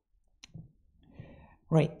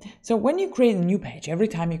 Right, so when you create a new page, every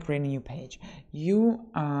time you create a new page, you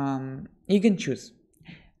can choose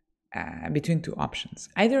between two options.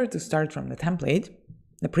 Either to start from the template,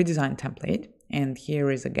 the pre-designed template, and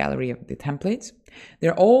here is a gallery of the templates.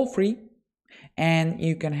 They're all free, and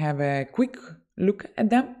you can have a quick look at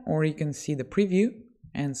them, or you can see the preview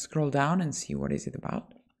and scroll down and see what is it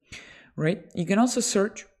about. Right, you can also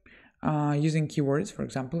search using keywords. For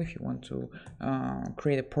example, if you want to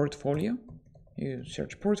create a portfolio, you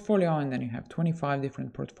search portfolio and then you have 25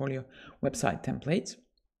 different portfolio website templates,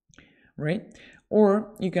 right?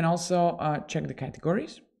 Or you can also check the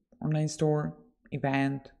categories: online store,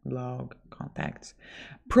 event, blog, contacts.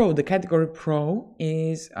 Pro, the category Pro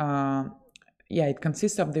is it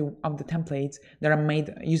consists of the templates that are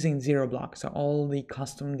made using zero block, so all the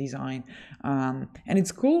custom design, and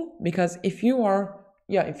it's cool because if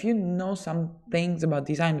you know some things about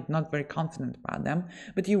design but not very confident about them,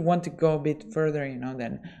 but you want to go a bit further,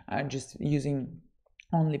 than just using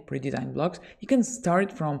only pre-designed blocks, you can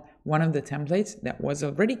start from one of the templates that was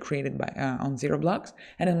already created by on zero blocks,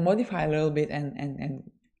 and then modify a little bit and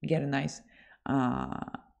get a nice,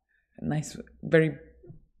 very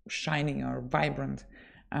shining or vibrant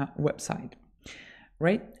website.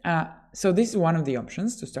 Right? So this is one of the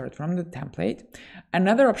options, to start from the template.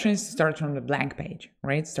 Another option is to start from the blank page,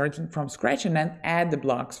 right? Starting from scratch and then add the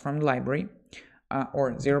blocks from the library,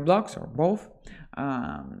 or zero blocks, or both,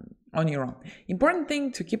 on your own. Important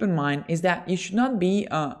thing to keep in mind is that you should not be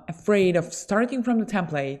afraid of starting from the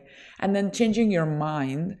template and then changing your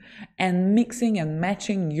mind and mixing and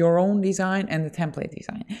matching your own design and the template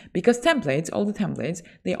design. Because templates, all the templates,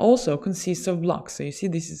 they also consist of blocks. So you see,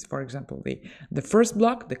 this is, for example, the first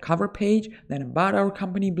block, the cover page, then about our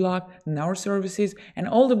company block, then our services, and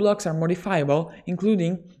all the blocks are modifiable,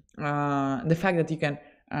 including the fact that you can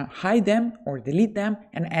hide them or delete them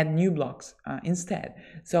and add new blocks instead.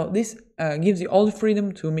 So this gives you all the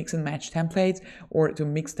freedom to mix and match templates, or to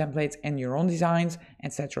mix templates and your own designs,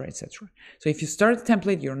 etc., etc. So if you start a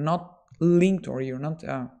template, you're not linked, or you're not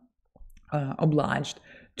obliged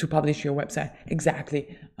to publish your website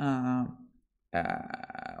exactly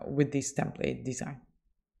with this template design.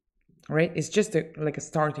 Right? It's just like a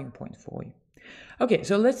starting point for you. Okay,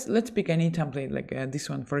 so let's pick any template like this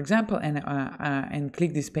one, for example, and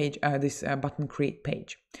click this page, this button create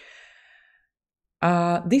page.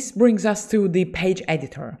 This brings us to the page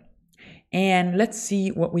editor, and let's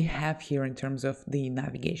see what we have here in terms of the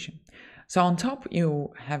navigation. So on top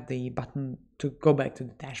you have the button to go back to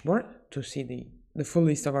the dashboard to see the full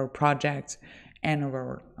list of our projects and of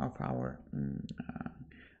our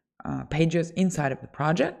pages inside of the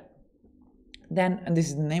project. Then, and this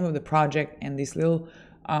is the name of the project, and this little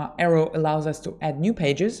arrow allows us to add new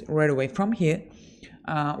pages right away from here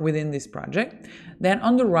within this project. Then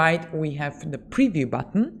on the right we have the preview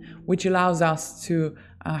button, which allows us to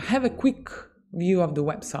have a quick view of the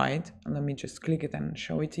website. Let me just click it and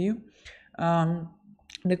show it to you.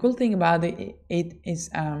 The cool thing about it is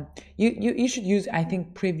you should use, I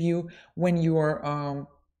think, preview when you are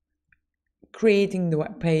creating the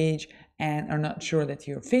web page and are not sure that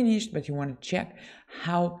you're finished, but you want to check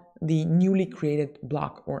how the newly created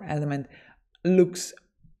block or element looks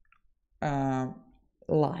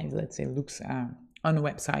live, let's say, looks on the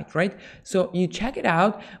website, right? So you check it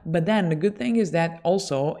out, but then the good thing is that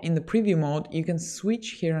also in the preview mode, you can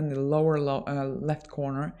switch here in the lower left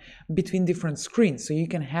corner between different screens. So you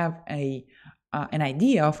can have an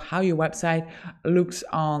idea of how your website looks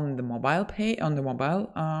on the mobile page, on the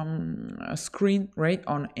mobile screen, right?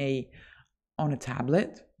 On a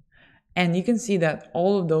tablet. And you can see that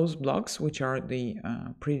all of those blocks, which are the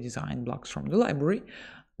pre-designed blocks from the library,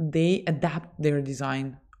 they adapt their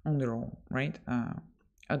design on their own, right?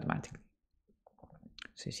 Automatically.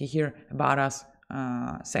 So you see here, about us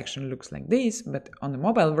section looks like this, but on the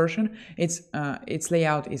mobile version, its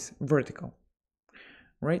layout is vertical,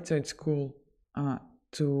 right? So it's cool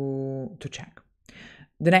to check.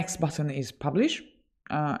 The next button is publish.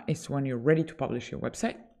 It's when you're ready to publish your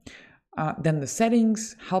website. Then the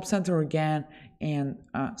settings, Help Center again, and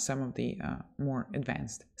some of the more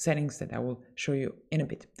advanced settings that I will show you in a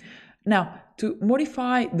bit. Now, to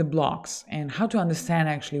modify the blocks and how to understand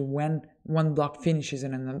actually when one block finishes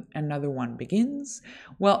and another one begins,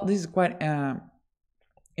 well, this is quite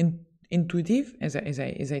intuitive, as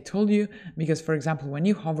I told you, because, for example, when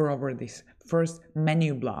you hover over this first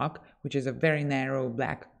menu block, which is a very narrow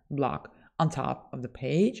black block on top of the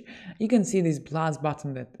page, you can see this plus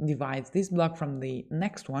button that divides this block from the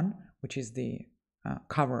next one, which is the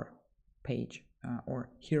cover page or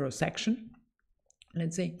hero section,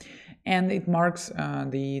 let's say, and it marks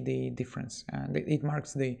the difference. It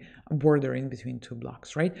marks the border in between two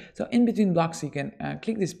blocks, right? So in between blocks, you can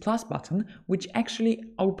click this plus button, which actually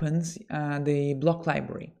opens the block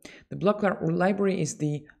library. The block library is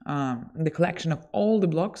the collection of all the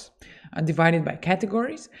blocks divided by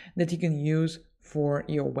categories that you can use for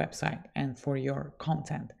your website and for your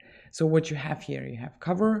content. So what you have here, you have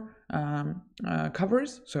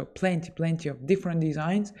covers, so plenty of different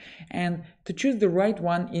designs, and to choose the right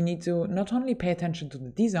one, you need to not only pay attention to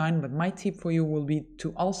the design, but my tip for you will be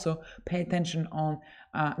to also pay attention on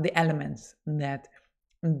the elements that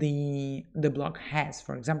the blog has.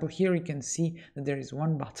 For example, here you can see that there is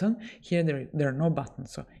one button. Here there are no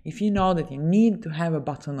buttons. So if you know that you need to have a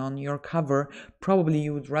button on your cover, probably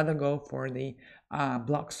you would rather go for the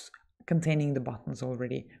blocks containing the buttons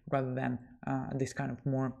already rather than this kind of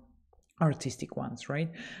more artistic ones,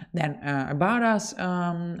 right? Then about us,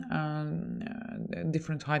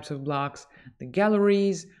 different types of blocks, the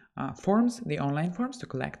galleries, forms, the online forms to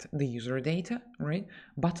collect the user data, right?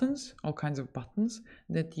 Buttons, all kinds of buttons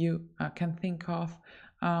that you can think of.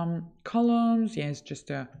 Columns, yes, just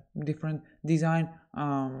a different design,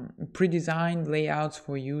 pre-designed layouts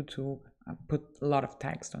for you to put a lot of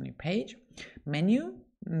text on your page. Menu,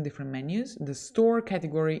 different menus. The store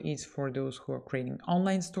category is for those who are creating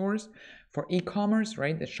online stores. For e-commerce,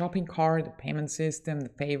 right, the shopping cart, the payment system, the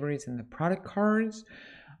favorites, and the product cards,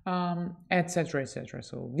 etc.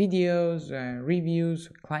 So videos, reviews,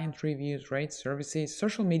 client reviews, right, services,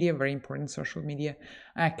 social media, very important, social media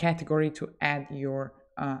category to add your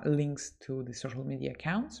links to the social media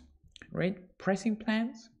accounts, right? Pricing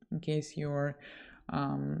plans, in case you're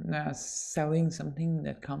selling something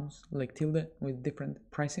that comes like Tilda with different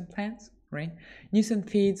pricing plans, right? News and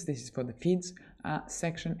feeds, this is for the feeds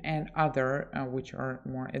section, and other which are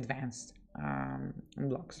more advanced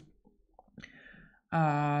blocks.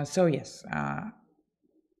 So yes,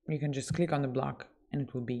 you can just click on the block and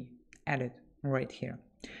it will be added right here.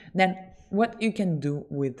 Then what you can do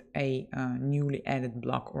with a newly added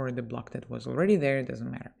block or the block that was already there, it doesn't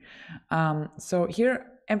matter. So here,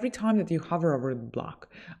 every time that you hover over the block,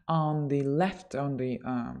 on the left, on the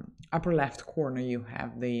upper left corner, you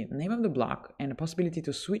have the name of the block and a possibility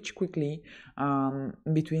to switch quickly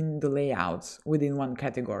between the layouts within one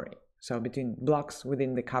category. So between blocks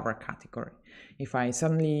within the cover category. If I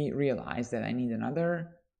suddenly realize that I need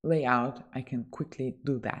another layout, I can quickly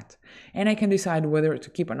do that. And I can decide whether to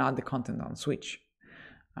keep or not the content on switch.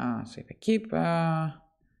 So if I keep, yeah,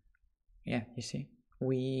 you see,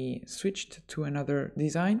 we switched to another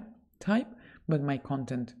design type, but my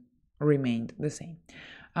content remained the same.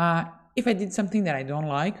 If I did something that I don't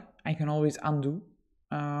like, I can always undo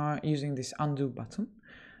using this undo button.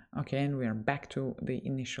 Okay, and we are back to the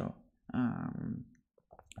initial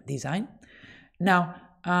design. Now,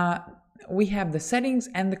 we have the settings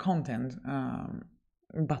and the content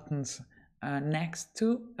buttons next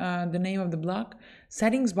to the name of the block.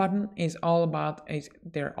 Settings button is all about,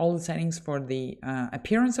 they're all the settings for the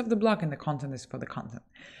appearance of the block, and the content is for the content.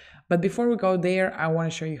 But before we go there, I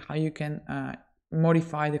want to show you how you can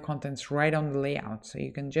modify the contents right on the layout. So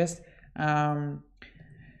you can just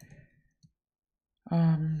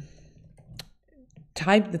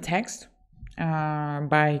type the text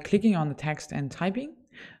by clicking on the text and typing.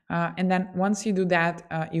 And then once you do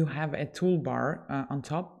that, you have a toolbar on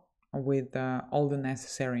top with all the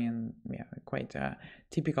necessary and quite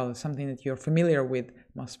typical, something that you're familiar with,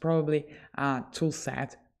 most probably, tool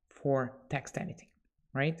set for text editing,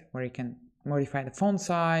 right? Where you can modify the font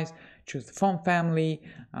size, choose the font family,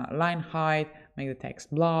 line height, make the text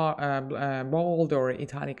bold or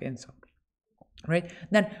italic, and so on. Right?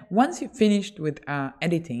 Then once you've finished with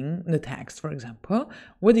editing the text, for example,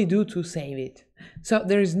 what do you do to save it? So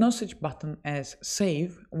there is no such button as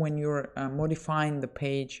save when you're modifying the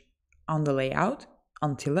page on the layout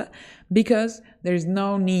until because there is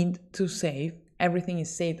no need to save. Everything is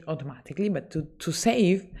saved automatically, but to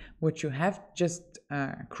save what you have just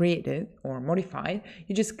created or modified,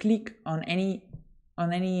 you just click on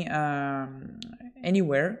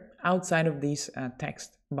anywhere outside of this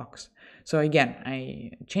text box. So again,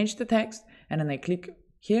 I change the text and then I click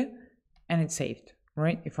here and it's saved,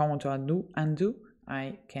 right? If I want to undo,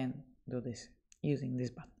 I can do this using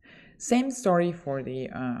this button. Same story for the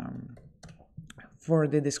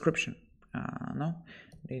description. No,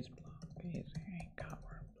 this block is a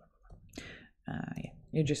cover. Yeah,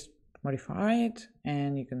 you just modify it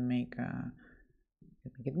and you can make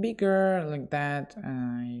it bigger like that.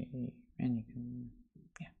 and you can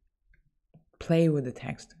play with the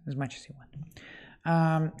text as much as you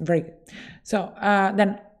want. Very good. So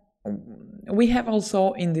then we have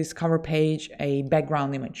also in this cover page a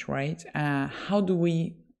background image, right? How do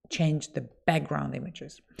we change the background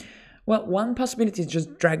images? Well, one possibility is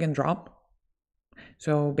just drag and drop.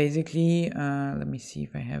 So basically, let me see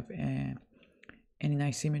if I have any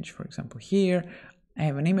nice image. For example, here I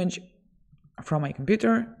have an image from my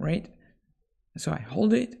computer, right? So I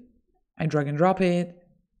hold it, I drag and drop it,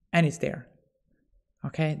 and it's there.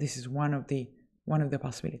 Okay, this is one of the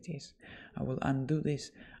possibilities. I will undo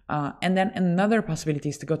this, and then another possibility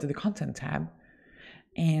is to go to the content tab,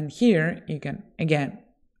 and here you can again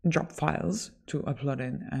drop files to upload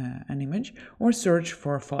an image or search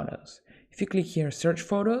for photos. If you click here, search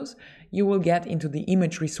photos, you will get into the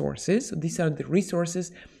image resources. So these are the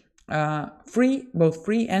resources, free, both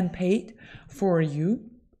free and paid for you,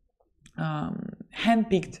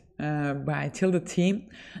 handpicked by Tilda team,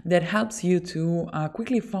 that helps you to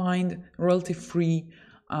quickly find royalty-free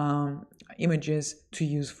images to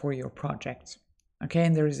use for your projects. Okay,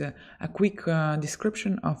 and there is a quick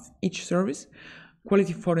description of each service.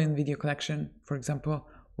 Quality photo and video collection, for example,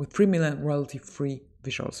 with 3 million royalty-free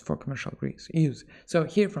visuals for commercial use. So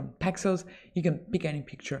here from Pexels, you can pick any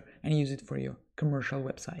picture and use it for your commercial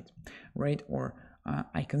website, right? Or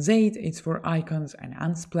Icons 8, it's for icons, and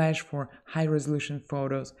Unsplash for high-resolution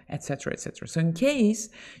photos, etc., etc. So in case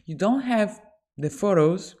you don't have the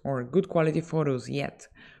photos or good quality photos yet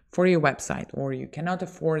for your website, or you cannot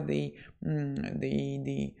afford the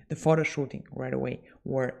photo shooting right away,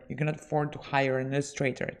 or you cannot afford to hire an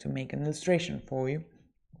illustrator to make an illustration for you,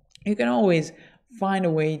 you can always find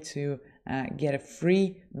a way to get a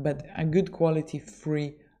free but a good quality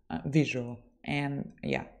free visual. And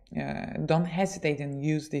don't hesitate and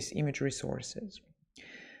use these image resources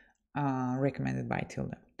recommended by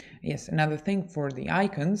Tilda. Yes, another thing for the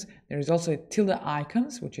icons, there is also Tilda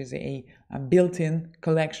Icons, which is a built-in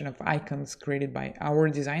collection of icons created by our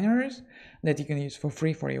designers that you can use for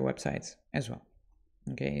free for your websites as well.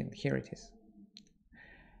 Okay, and here it is.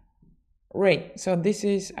 Right, so this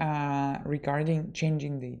is regarding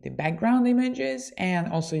changing the background images,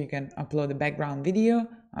 and also you can upload the background video.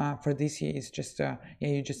 For this, it's just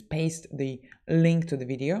you just paste the link to the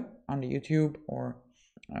video on the YouTube or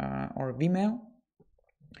Vimeo,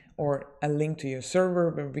 or a link to your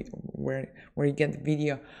server where you get the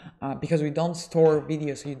video, because we don't store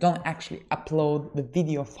video, so you don't actually upload the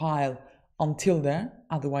video file on Tilda,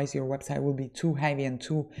 otherwise your website will be too heavy and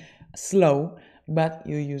too slow, but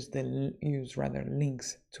you use rather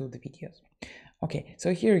links to the videos. Okay,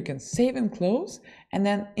 so here you can save and close, and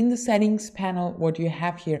then in the settings panel, what you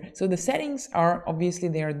have here, so the settings are obviously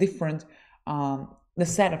they are different. The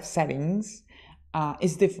set of settings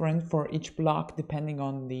is different for each block depending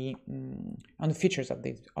on the features of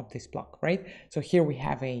this block, right? So here we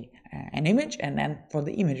have an image, and then for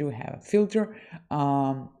the image we have a filter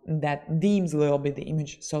that dims a little bit the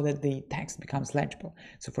image so that the text becomes legible.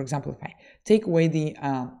 So for example, if I take away the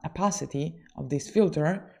opacity of this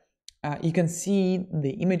filter, you can see the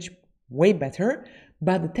image way better,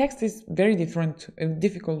 but the text is very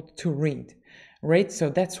difficult to read. Right, so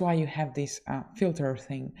that's why you have this filter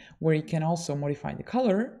thing where you can also modify the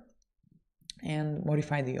color and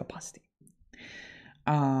modify the opacity.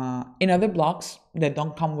 In other blocks that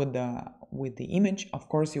don't come with the image, of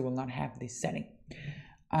course, you will not have this setting.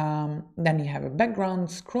 Then you have a background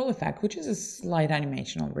scroll effect, which is a slide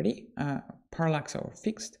animation already, parallax or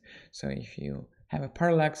fixed. So if you have a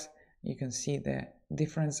parallax, you can see the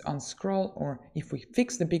difference on scroll, or if we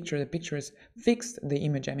fix the picture is fixed, the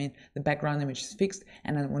image, I mean the background image is fixed,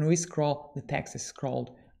 and then when we scroll, the text is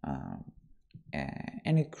scrolled,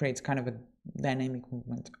 and it creates kind of a dynamic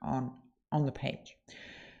movement on the page.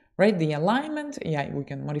 Right, the alignment, we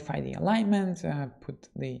can modify the alignment, put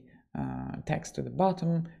the text to the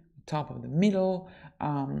bottom, top of the middle,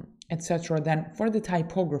 etc. Then for the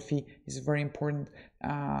typography is a very important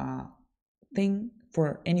thing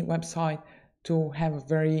for any website, to have a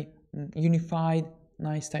very unified,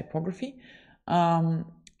 nice typography.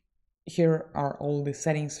 Here are all the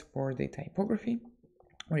settings for the typography,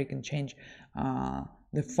 where you can change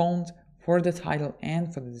the font for the title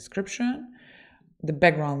and for the description. The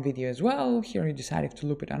background video as well, here you decide if to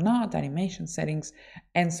loop it or not, animation settings,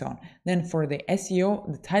 and so on. Then for the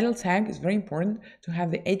SEO, the title tag is very important to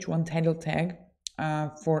have the H1 title tag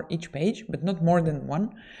for each page, but not more than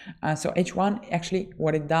one. So H1, actually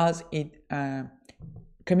what it does, it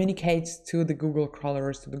communicates to the Google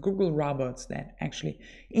crawlers, to the Google robots that actually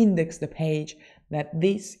index the page, that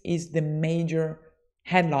this is the major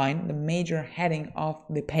headline, the major heading of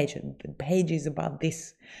the page. The page is about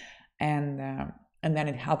this. and then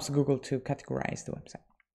it helps Google to categorize the website,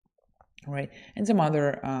 right? And some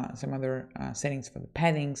other settings for the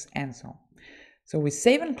paddings and so on. So we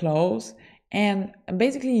save and close, and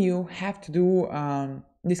basically you have to do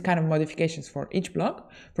these kind of modifications for each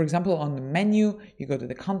block. For example, on the menu, you go to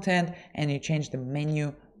the content and you change the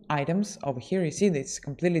menu items over here. You see this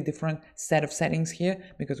completely different set of settings here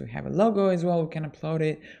because we have a logo as well. We can upload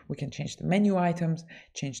it. We can change the menu items,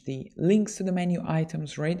 change the links to the menu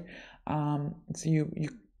items, right? So you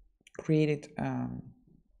create it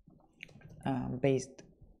based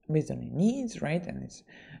on your needs, right? And it's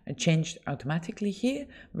changed automatically here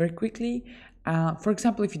very quickly. For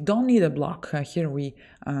example, if you don't need a block, here we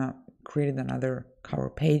created another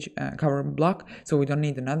cover block, so we don't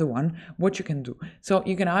need another one. What you can do, so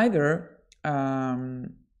you can either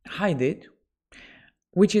hide it,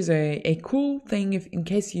 which is a cool thing if in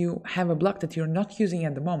case you have a block that you're not using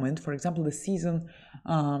at the moment. For example, the season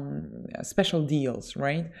special deals,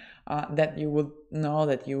 right? That you would know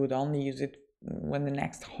that you would only use it when the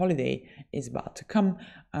next holiday is about to come,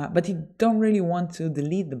 but you don't really want to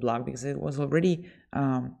delete the block because it was already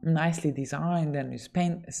nicely designed and you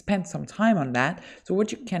spent some time on that. So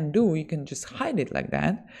what you can do, you can just hide it like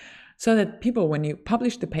that, so that people, when you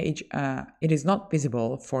publish the page, it is not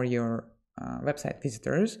visible for your website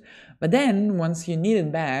visitors. But then once you need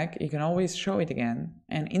it back, you can always show it again,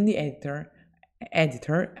 and in the editor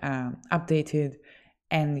update it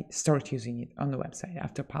and start using it on the website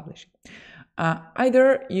after publishing.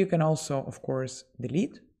 Either you can also, of course,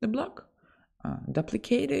 delete the block,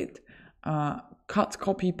 duplicate it, cut,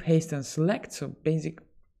 copy, paste, and select. So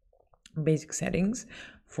basic settings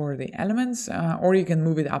for the elements, or you can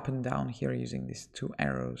move it up and down here using these two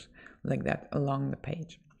arrows like that along the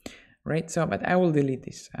page, right? So, but I will delete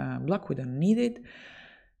this block. We don't need it.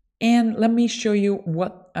 And let me show you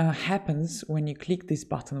what happens when you click this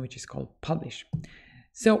button, which is called publish.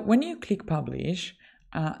 So when you click publish,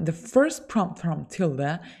 the first prompt from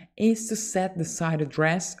Tilda is to set the site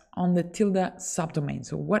address on the Tilda subdomain.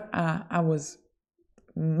 So what I was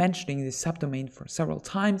mentioning this subdomain for several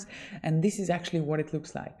times, and this is actually what it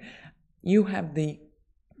looks like. You have the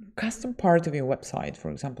custom part of your website,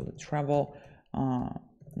 for example, the travel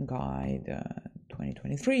guide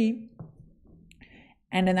 2023,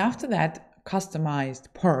 and then after that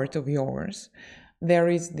customized part of yours, there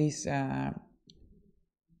is this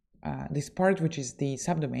this part which is the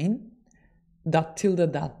subdomain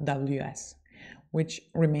 .tilda.ws, which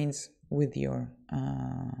remains with your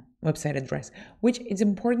website address, which is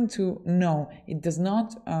important to know. It does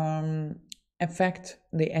not affect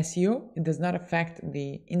the SEO. It does not affect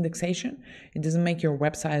the indexation. It doesn't make your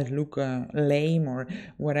website look lame or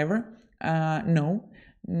whatever. No,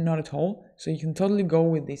 not at all. So you can totally go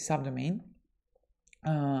with the subdomain.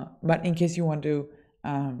 But in case you want to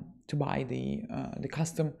buy the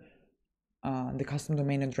custom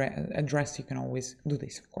domain address, you can always do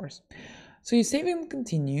this, of course. So you save and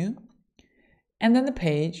continue, and then the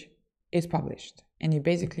page is published, and you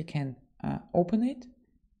basically can open it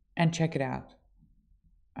and check it out.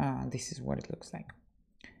 This is what it looks like.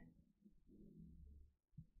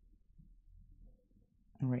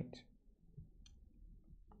 All right.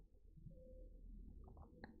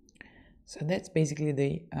 So that's basically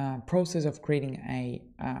the process of creating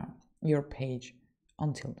your page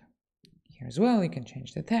on Tilda. Here as well, you can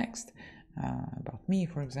change the text about me,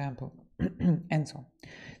 for example, and so on.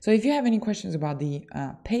 So if you have any questions about the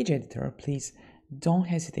page editor, please don't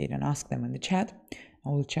hesitate and ask them in the chat. I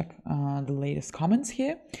will check the latest comments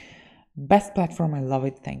here. Best platform, I love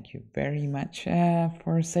it. Thank you very much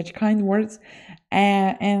for such kind words.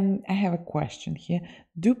 And I have a question here.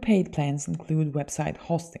 Do paid plans include website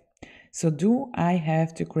hosting? So do I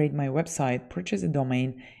have to create my website, purchase a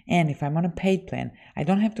domain, and if I'm on a paid plan, I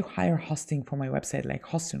don't have to hire hosting for my website like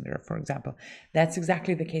Hostinger, for example. That's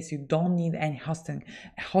exactly the case. You don't need any hosting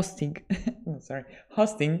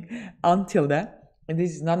on Tilda.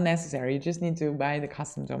 This is not necessary. You just need to buy the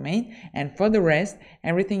custom domain, and for the rest,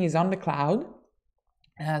 everything is on the cloud.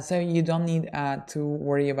 So you don't need to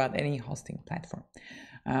worry about any hosting platform.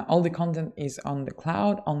 All the content is on the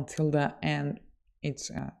cloud, on Tilda, and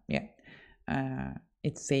it's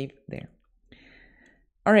saved there.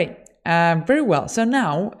 All right, very well. So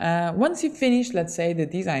now, once you finish, let's say, the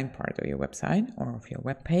design part of your website or of your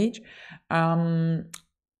web page,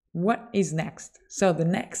 what is next? So the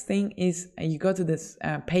next thing is you go to this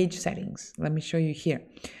page settings. Let me show you here.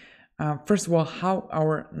 First of all, how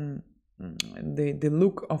our the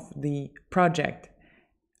look of the project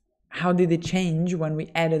how did it change when we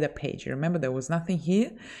added a page? Remember, there was nothing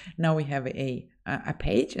here. Now we have a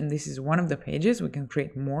page, and this is one of the pages. We can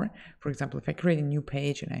create more. For example, if I create a new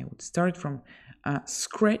page and I would start from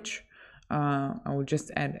scratch, I will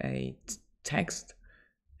just add a text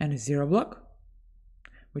and a zero block,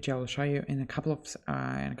 which I will show you in a couple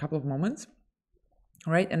of moments.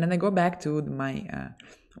 All right, and then I go back to my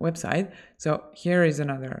website. So here is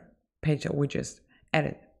another page that we just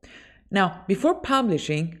added. Now, before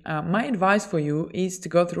publishing, my advice for you is to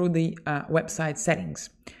go through the website settings,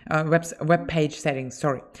 web page settings,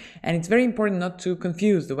 sorry. And it's very important not to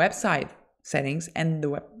confuse the website settings and the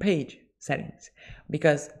web page settings,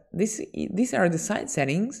 because these are the site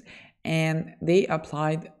settings, and they are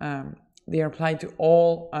applied to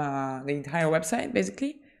all the entire website,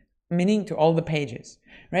 basically, meaning to all the pages,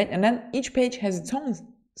 right? And then each page has its own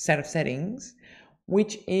set of settings,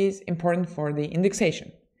 which is important for the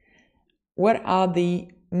indexation. What are the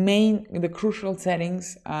crucial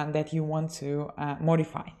settings that you want to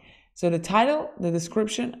modify? So the title, the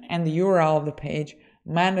description, and the URL of the page,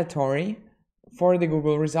 mandatory for the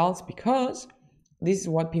Google results, because this is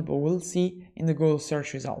what people will see in the Google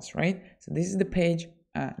search results, right? So this is the page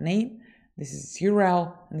name, this is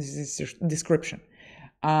URL, and this is its description.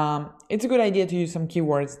 It's a good idea to use some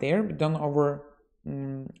keywords there, but don't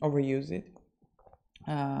overuse it.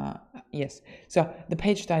 Yes, so the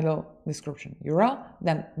page title, description, URL,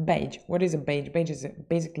 then page. What is a page? Page is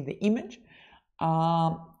basically the image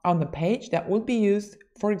on the page that will be used,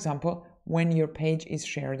 for example, when your page is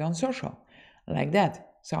shared on social, like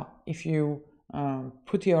that. So if you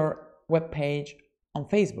put your web page on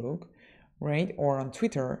Facebook, right, or on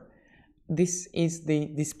Twitter, this is the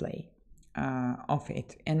display of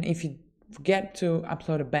it. And if you forget to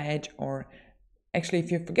upload a badge, or actually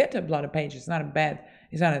if you forget to upload a page, it's not a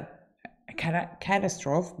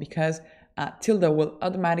catastrophe, because Tilda will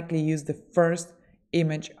automatically use the first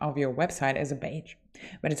image of your website as a page.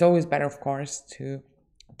 But it's always better, of course, to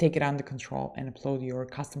take it under control and upload your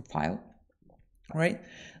custom file, right?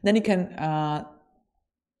 Then you can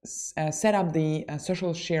set up the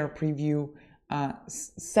social share preview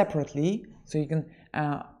separately, so you can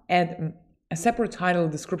add a separate title,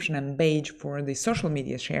 description, and page for the social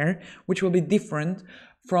media share, which will be different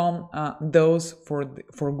from those for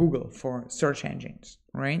Google, for search engines,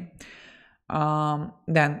 right?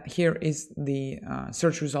 Then here is the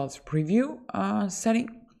search results preview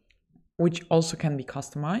setting, which also can be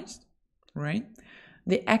customized, right?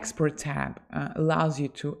 The export tab allows you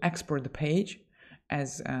to export the page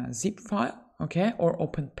as a zip file, okay, or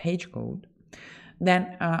open page code.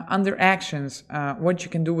 Then under actions, what you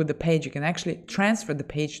can do with the page, you can actually transfer the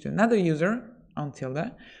page to another user on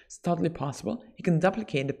Tilda. It's totally possible. You can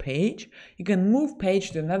duplicate the page. You can move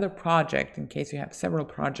page to another project in case you have several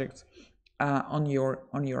projects on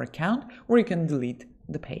your account, or you can delete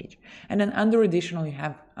the page. And then under additional, you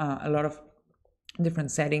have a lot of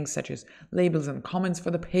different settings, such as labels and comments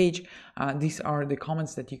for the page. These are the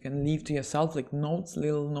comments that you can leave to yourself, like notes,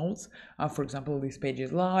 little notes. For example, this page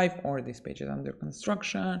is live, or this page is under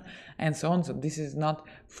construction, and so on. So this is not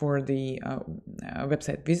for the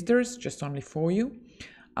website visitors, just only for you.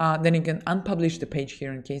 Then you can unpublish the page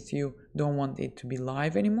here in case you don't want it to be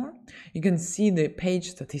live anymore. You can see the page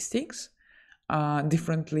statistics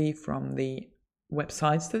differently from the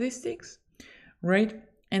website statistics, right?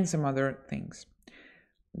 And some other things.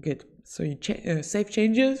 Good. So you save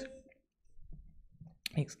changes,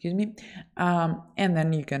 excuse me, and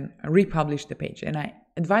then you can republish the page. And I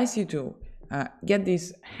advise you to get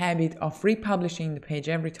this habit of republishing the page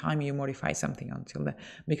every time you modify something on Tilda,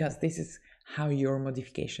 because this is how your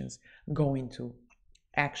modifications go into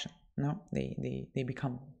action. No, they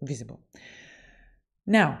become visible.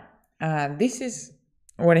 Now, this is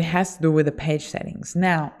what it has to do with the page settings.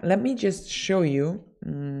 Now, let me just show you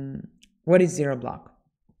what is zero block.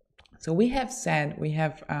 So we have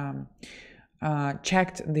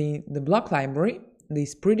checked the block library,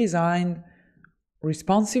 these pre-designed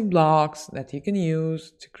responsive blocks that you can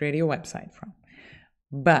use to create your website from.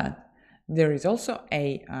 But there is also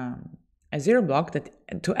a zero block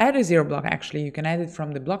that, to add a zero block, actually, you can add it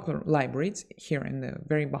from the block libraries here in the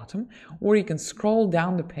very bottom, or you can scroll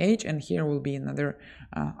down the page, and here will be another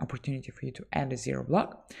opportunity for you to add a zero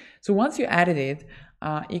block. So once you added it,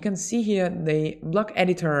 you can see here the block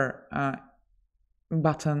editor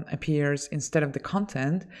button appears instead of the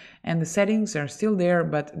content, and the settings are still there,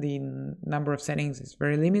 but the number of settings is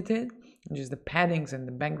very limited, just the paddings and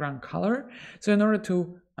the background color. So in order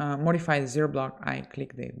to modify the zero block, I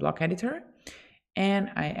click the block editor, and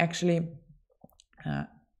I actually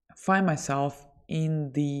find myself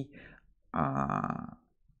in the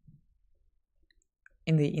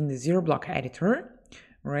in the zero block editor,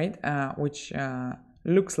 right? Which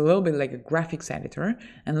looks a little bit like a graphics editor.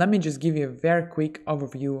 And let me just give you a very quick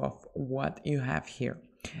overview of what you have here.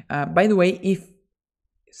 By the way, if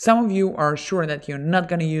some of you are sure that you're not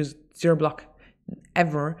going to use zero block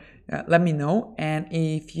ever, let me know. And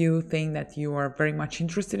if you think that you are very much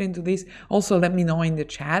interested into this, also let me know in the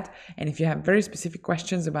chat. And if you have very specific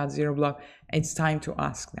questions about zero block, it's time to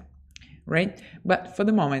ask them, right? But for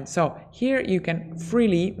the moment, so here you can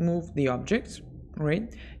freely move the objects,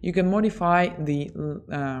 right? You can modify the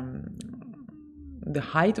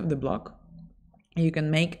height of the block. You can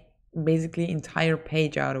make basically entire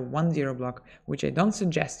page out of one zero block, which I don't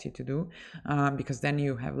suggest you to do, because then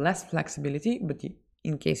you have less flexibility, but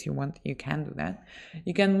in case you want, you can do that.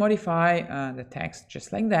 You can modify the text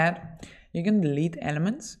just like that. You can delete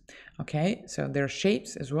elements, okay? So there are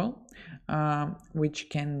shapes as well, which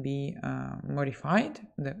can be modified,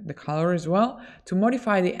 the color as well. To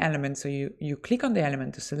modify the element, so you click on the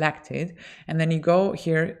element to select it, and then you go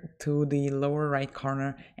here to the lower right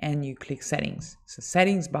corner and you click settings. So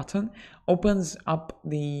settings button opens up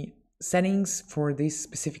the settings for this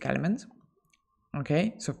specific element,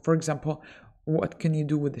 okay? So for example, what can you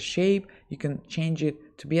do with the shape? You can change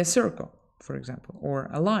it to be a circle, for example, or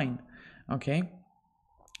a line, okay?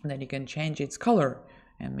 And then you can change its color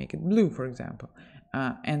and make it blue, for example,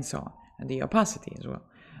 and so on, and the opacity as well,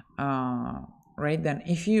 right? Then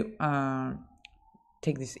if you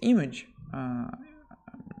take this image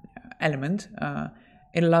element,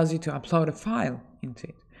 it allows you to upload a file into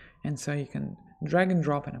it, and so you can drag and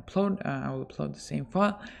drop and upload. I will upload the same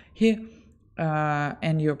file here,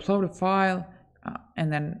 and you upload a file,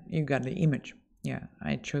 and then you got the image. Yeah,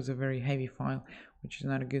 I chose a very heavy file, which is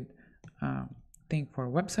not a good thing for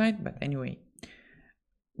a website, but anyway.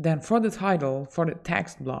 Then for the title, for the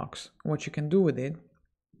text blocks, what you can do with it,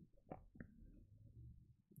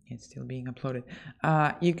 it's still being uploaded,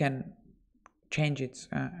 you can change its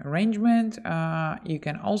arrangement. You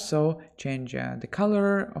can also change the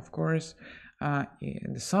color, of course,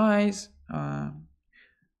 the size, the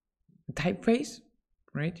typeface,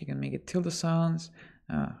 right? You can make it tilde sans,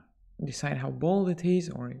 decide how bold it is,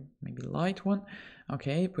 or maybe light one.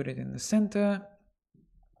 Okay, put it in the center.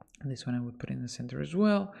 This one I would put in the center as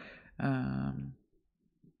well. Something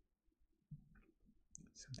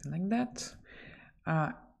like that.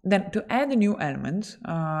 Then to add a new element,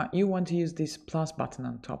 you want to use this plus button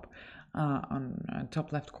on top,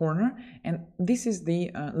 top left corner, and this is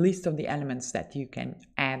the list of the elements that you can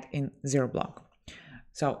add in zero block.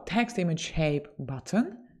 So text, image, shape,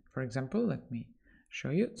 button, for example, let me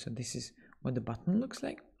show you. So this is what the button looks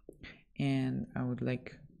like, and I would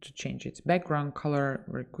like to change its background color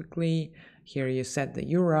very quickly. Here you set the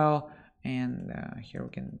URL, and here we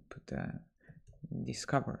can put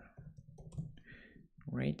discover,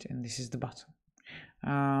 right? And this is the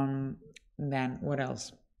button. Then what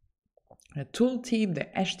else? A tooltip, the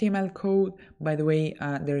HTML code. By the way,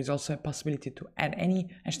 there is also a possibility to add any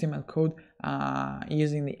HTML code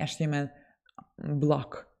using the HTML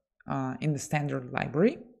block in the standard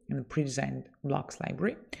library, in the pre-designed blocks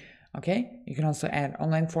library. Okay, you can also add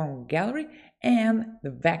online form gallery and the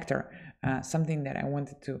vector, something that I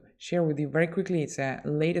wanted to share with you very quickly. It's a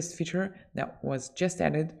latest feature that was just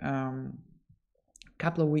added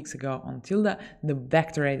couple of weeks ago on Tilda, the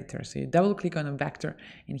vector editor. So you double click on a vector,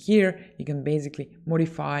 and here you can basically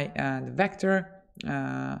modify the vector.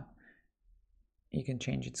 You can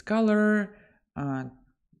change its color,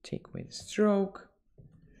 take away the stroke,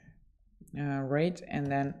 right, and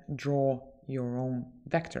then draw your own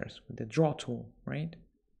vectors with the draw tool, right?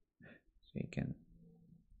 So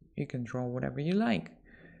you can draw whatever you like.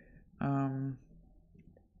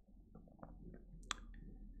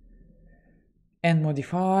 And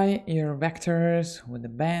modify your vectors with the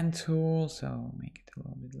band tool, so make it a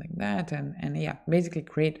little bit like that, and yeah, basically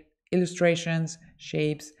create illustrations,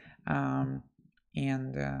 shapes, and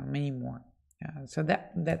many more. So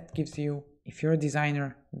that gives you, if you're a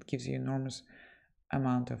designer, it gives you enormous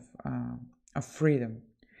amount of freedom,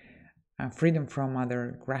 freedom from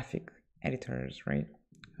other graphic editors, right?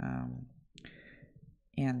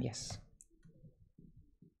 And yes.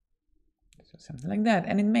 So something like that,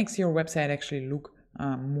 and it makes your website actually look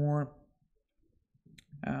more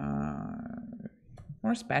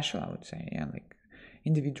special, I would say, yeah, like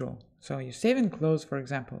individual. So you save and close, for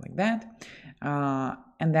example, like that,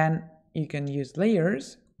 and then you can use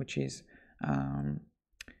layers, which is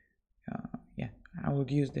yeah, I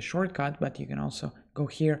would use the shortcut, but you can also go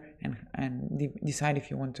here and decide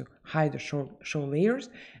if you want to hide or show layers,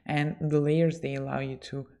 and the layers, they allow you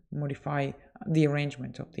to modify the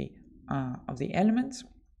arrangement of the elements,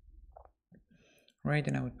 right?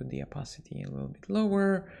 And I would put the opacity a little bit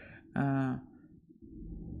lower, and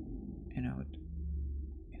I would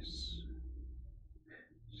use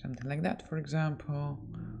something like that, for example,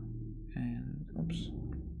 and oops,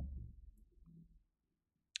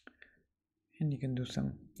 and you can do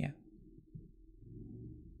some,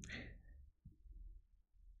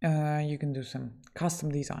 you can do some custom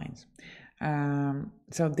designs.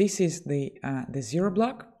 So this is the zero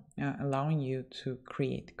block, allowing you to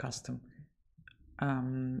create custom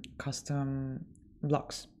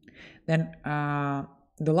blocks. Then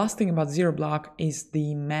the last thing about zero block is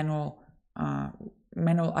the manual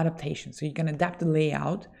adaptation. So you can adapt the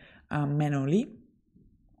layout manually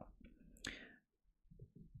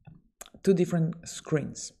to different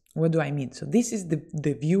screens. What do I mean? So this is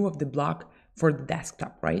the view of the block for the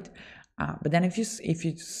desktop, right? But then if you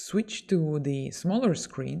switch to the smaller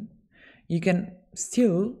screen, you can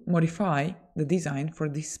still modify the design for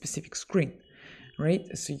this specific screen, right?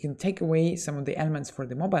 So you can take away some of the elements for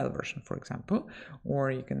the mobile version, for example,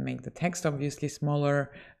 or you can make the text obviously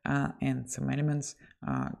smaller, and some elements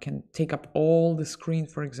can take up all the screen,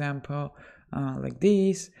 for example, like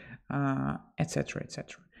this, etc.,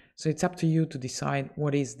 etc. So it's up to you to decide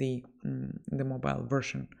what is the mobile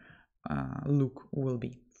version look will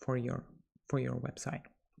be for your website.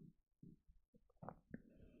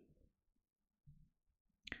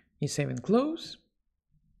 You save and close,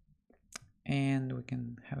 and we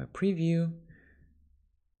can have a preview.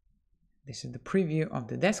 This is the preview of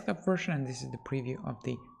the desktop version, and this is the preview of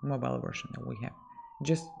the mobile version that we have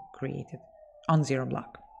just created on zero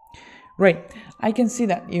block. Right, I can see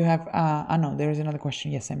that you have, no, there is another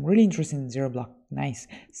question. Yes, I'm really interested in zero block. Nice.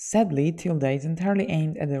 Sadly, Tilda is entirely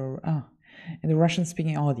aimed at the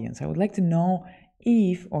Russian-speaking audience. I would like to know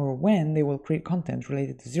if or when they will create content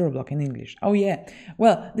related to zero block in English. Oh yeah,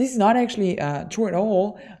 well, this is not actually true at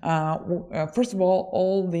all. First of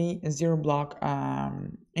all the zero block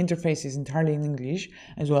interface is entirely in English,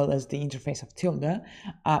 as well as the interface of Tilda.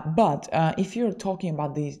 But if you're talking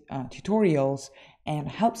about these tutorials and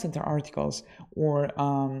help center articles, or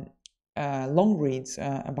long reads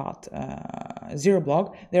about zero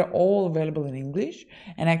block, they're all available in English.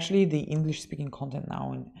 And actually the English speaking content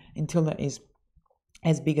now in Tilda is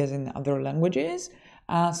as big as in other languages.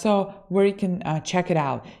 So where you can check it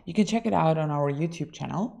out, you can check it out on our YouTube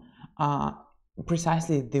channel,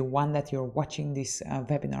 precisely the one that you're watching this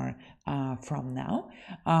webinar from now.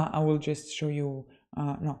 I will just show you,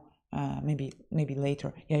 maybe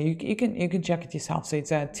later. Yeah, you can check it yourself. So it's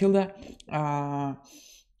Tilda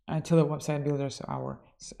Website Builders, our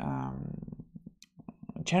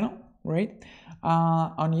channel, right,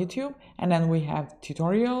 on YouTube. And then we have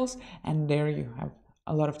tutorials, and there you have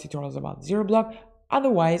a lot of tutorials about zero block.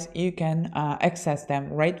 Otherwise, you can access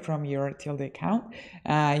them right from your Tilda account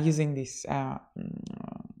using this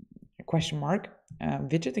question mark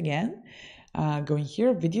widget again. Going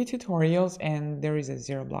here, video tutorials, and there is a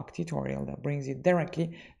zero block tutorial that brings you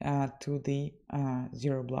directly to the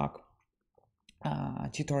zero block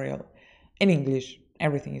tutorial in English.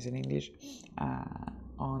 Everything is in English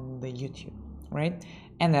on the YouTube, right?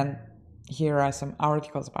 And then here are some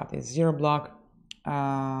articles about the zero block,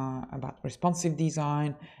 about responsive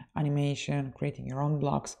design, animation, creating your own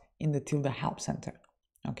blocks in the Tilda Help Center,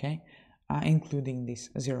 okay, including this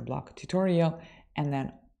zero block tutorial, and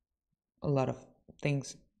then a lot of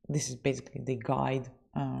things. This is basically the guide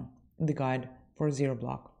for zero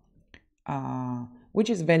block,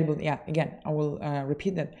 which is available. Yeah, again, I will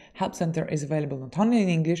repeat that Help Center is available not only in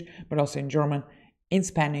English, but also in German, in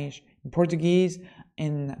Spanish, in Portuguese,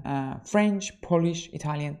 in French, Polish,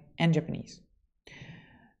 Italian, and Japanese.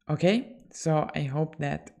 Okay, so I hope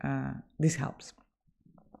that this helps.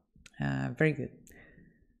 Very good.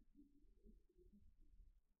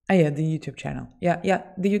 Yeah, the YouTube channel. Yeah,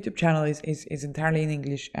 the YouTube channel is entirely in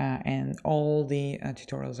English, and all the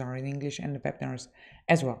tutorials are in English, and the webinars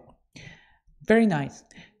as well. Very nice.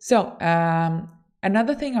 So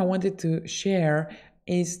another thing I wanted to share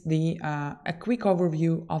is the a quick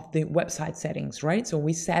overview of the website settings, right? So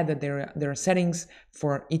we said that there are settings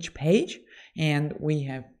for each page, and we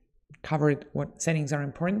have covered what settings are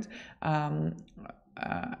important. And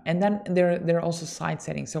then there are also site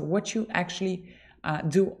settings. So what you actually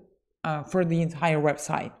do for the entire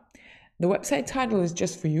website. The website title is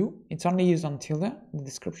just for you. It's only used on Tilda, the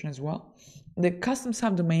description as well. The custom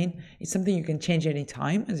subdomain is something you can change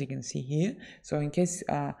anytime, as you can see here. So in case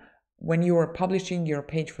when you are publishing your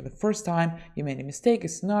page for the first time, you made a mistake,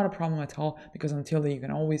 it's not a problem at all, because on Tilda you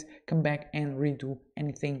can always come back and redo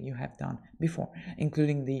anything you have done before,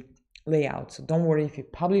 including the layout. So don't worry if you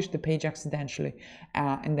publish the page accidentally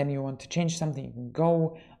and then you want to change something, you can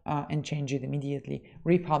go and change it immediately,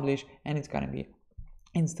 republish, and it's gonna be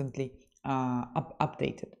instantly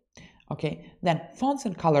updated. Okay, then fonts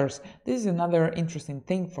and colors. This is another interesting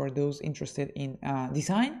thing for those interested in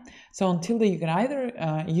design. So on Tilda, you can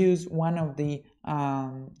either use one of the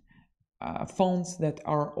fonts that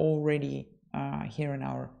are already here in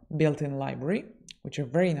our built-in library, which are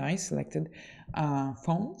very nice selected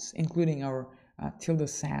fonts, including our Tilda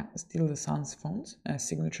Sans font,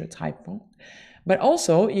 signature type font. But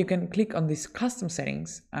also you can click on this custom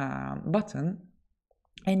settings button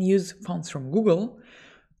and use fonts from Google,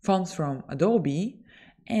 fonts from Adobe,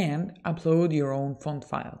 and upload your own font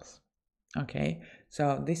files. Okay,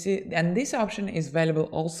 so this option is available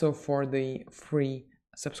also for the free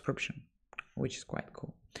subscription, which is quite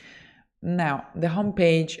cool. Now the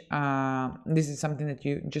homepage, this is something that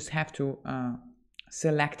you just have to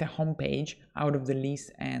select a homepage out of the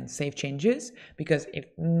list and save changes, because if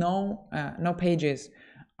no pages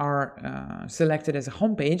are selected as a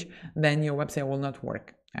homepage, then your website will not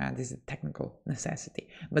work. This is a technical necessity.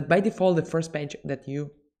 But by default, the first page that you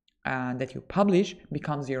publish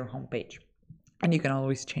becomes your homepage, and you can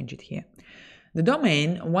always change it here. The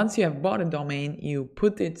domain, once you have bought a domain, you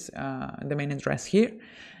put its domain address here.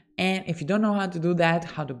 And if you don't know how to do that,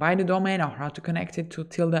 how to buy the domain or how to connect it to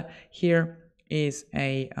Tilda, here is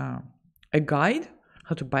a guide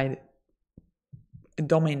how to buy a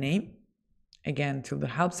domain name. Again, Tilda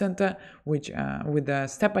Help Center, which with the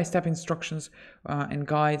step-by-step instructions and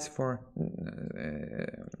guides for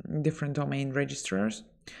different domain registrars.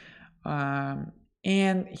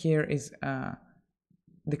 And here is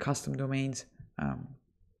the custom domains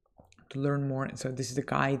to learn more. So this is the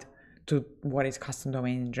guide to what is custom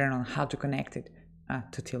domain in general, how to connect it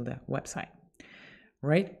to Tilda website.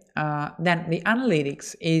 Right? Then the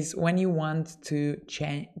analytics is when you want to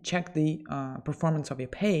check the performance of your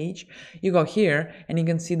page. You go here and you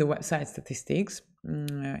can see the website statistics.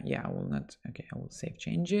 Yeah, I will not. Okay, I will save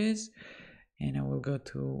changes, and I will go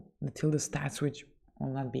to the Tilda stats, which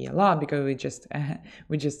will not be a lot because we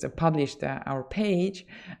just published our page.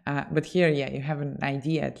 But here, yeah, you have an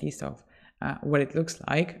idea at least of what it looks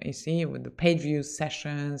like. You see with the page views,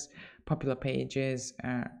 sessions, popular pages,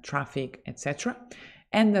 traffic, etc.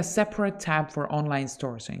 And a separate tab for online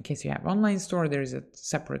store. So in case you have online store, there is a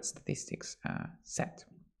separate statistics set.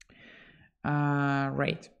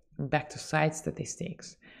 Right, back to site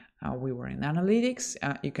statistics. We were in analytics.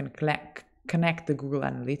 You can connect the Google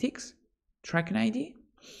Analytics tracking ID,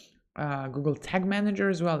 Google Tag Manager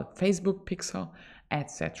as well, Facebook Pixel,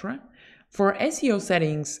 etc. For SEO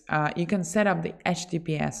settings, you can set up the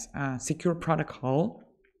HTTPS secure protocol.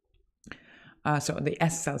 So the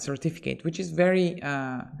SSL certificate, which is very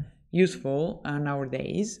useful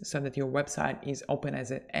nowadays, so that your website is open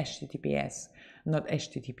as a HTTPS, not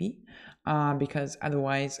HTTP, because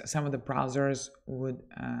otherwise some of the browsers would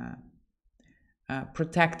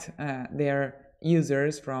protect their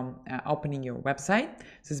users from opening your website.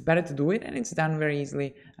 So it's better to do it, and it's done very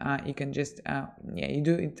easily. You can just you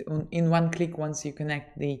do it in one click once you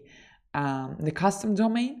connect the custom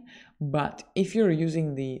domain. But if you're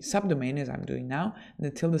using the subdomain, as I'm doing now, the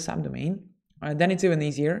Tilda subdomain, then it's even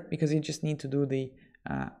easier, because you just need to do the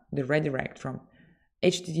redirect from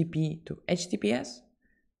HTTP to HTTPS,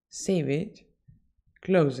 save it,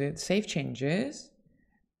 close it, save changes,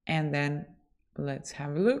 and then let's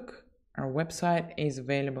have a look. Our website is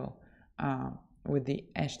available with the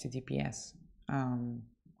HTTPS,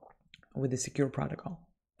 with the secure protocol,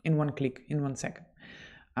 in one click, in 1 second.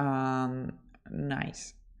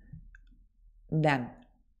 Nice. Then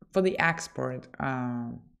for the export,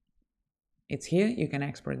 it's here. You can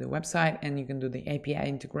export the website, and you can do the API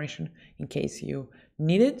integration in case you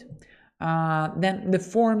need it. Then the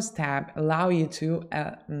forms tab allows you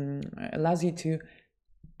to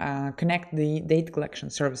connect the data collection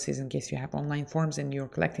services in case you have online forms and you're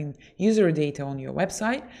collecting user data on your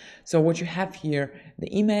website. So what you have here, the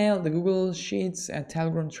email, the Google Sheets,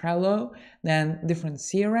 Telegram, Trello, then different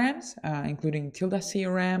CRMs, including Tilda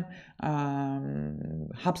CRM,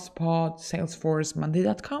 HubSpot, Salesforce,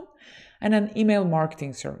 Monday.com, and then email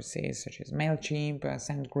marketing services such as MailChimp,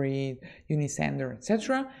 SendGrid, Unisender,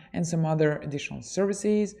 etc., and some other additional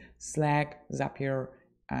services, Slack, Zapier,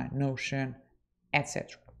 Notion,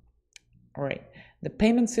 etc. All right, the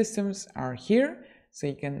payment systems are here, so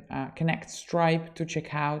you can connect Stripe to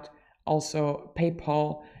checkout, also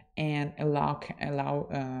PayPal, and allow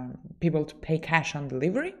people to pay cash upon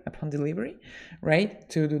delivery, right,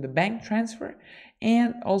 to do the bank transfer.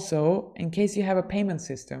 And also, in case you have a payment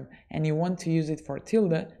system and you want to use it for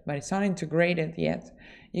Tilda, but it's not integrated yet,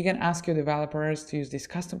 you can ask your developers to use this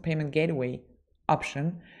custom payment gateway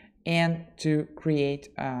option, and to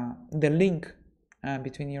create the link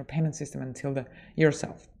between your payment system and Tilda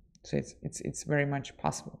yourself. So it's very much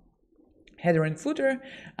possible. Header and footer,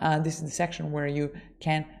 this is the section where you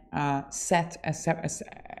can set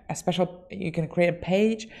a special, you can create a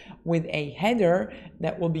page with a header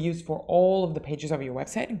that will be used for all of the pages of your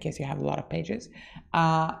website in case you have a lot of pages,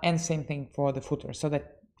 and same thing for the footer, so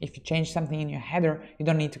that if you change something in your header, you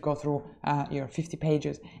don't need to go through your 50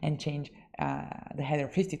 pages and change the header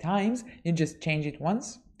 50 times. You just change it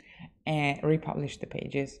once and republish the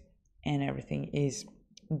pages, and everything is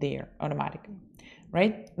there automatically.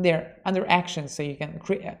 Right there under actions, so you can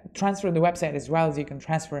transfer the website as well as you can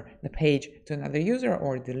transfer the page to another user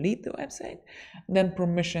or delete the website. Then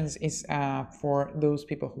permissions is for those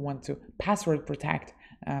people who want to password protect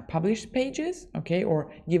published pages, okay,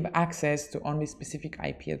 or give access to only specific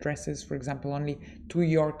IP addresses, for example, only to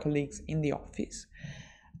your colleagues in the office.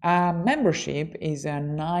 Membership is a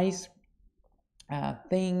nice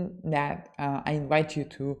thing that I invite you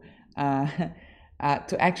to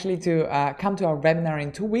come to our webinar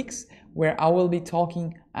in 2 weeks, where I will be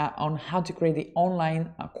talking on how to create the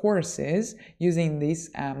online courses using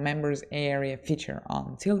this members area feature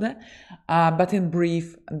on Tilda. But in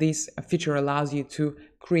brief, this feature allows you to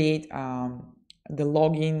create the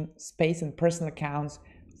login space and personal accounts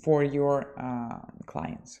for your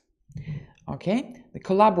clients. Okay, the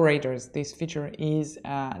collaborators, this feature is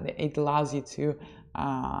it allows you to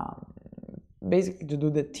basically to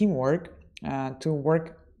do the teamwork, to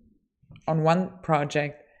work on one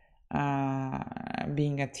project,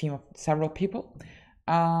 being a team of several people.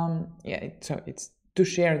 So it's to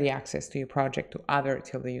share the access to your project to other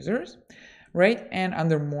Tilda users, right? And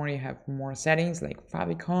under more, you have more settings like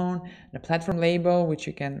favicon, the platform label, which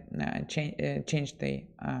you can change the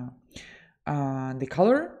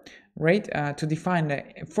color, right? To define the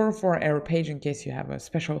 404 error page in case you have a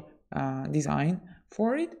special design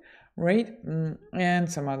for it, right? And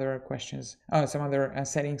some other questions, some other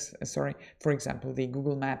settings, sorry. For example, the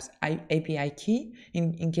Google Maps API key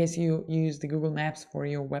in case you use the Google Maps for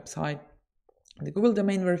your website, the Google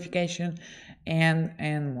domain verification,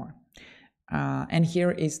 and more. And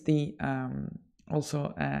here is the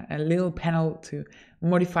also a little panel to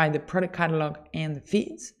modify the product catalog and the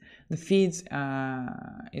feeds. The feeds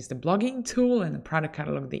is the blogging tool, and the product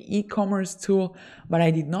catalog the e-commerce tool, but I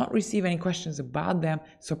did not receive any questions about them,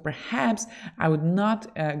 so perhaps I would not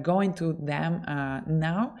go into them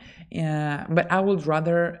now, but I would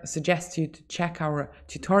rather suggest you to check our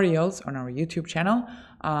tutorials on our YouTube channel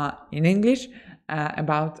in English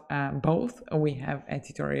about both. We have a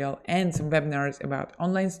tutorial and some webinars about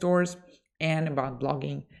online stores and about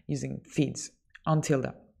blogging using feeds on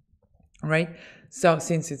Tilda. Right, so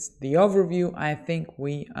since it's the overview, I think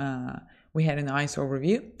we had a nice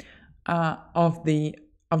overview of the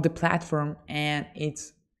platform and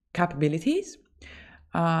its capabilities.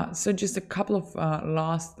 So just a couple of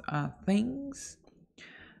last things.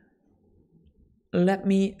 Let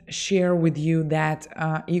me share with you that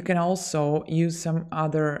you can also use some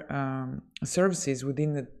other services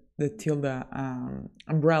within the Tilda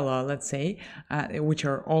umbrella, let's say, which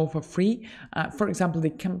are all for free. For example,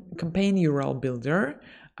 the campaign URL builder,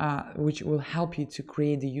 which will help you to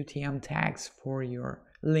create the UTM tags for your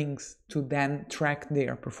links to then track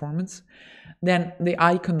their performance. Then the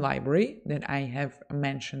icon library that I have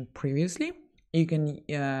mentioned previously. You can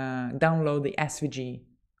download the SVG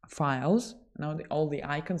files. Now all the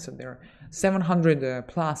icons, so there are 700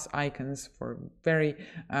 plus icons for a very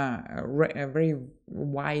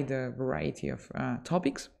wide variety of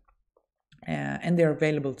topics, and they're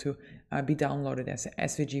available to be downloaded as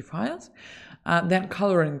SVG files. Then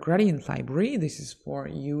color and gradient library. This is for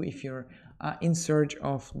you if you're in search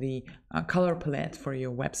of the color palette for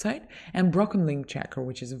your website. And broken link checker,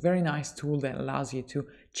 which is a very nice tool that allows you to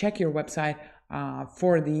check your website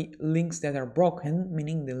for the links that are broken,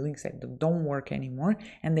 meaning the links that don't work anymore,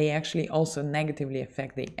 and they actually also negatively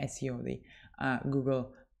affect the SEO, the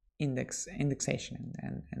Google indexation,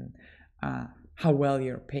 and how well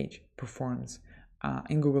your page performs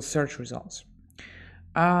in Google search results.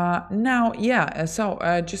 Just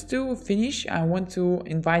to finish, I want to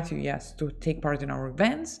invite you, to take part in our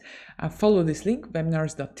events. Follow this link,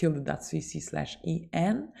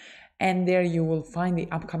 webinars.tilda.cc/en, and there you will find the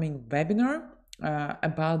upcoming webinar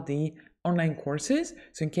about the online courses.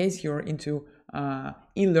 So in case you're into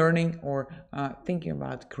e-learning or thinking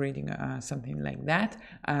about creating something like that,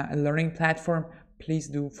 a learning platform, please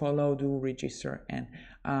do follow, do register, and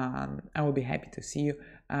I will be happy to see you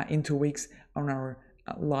in 2 weeks on our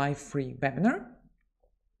live free webinar.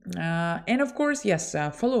 And of course, yes,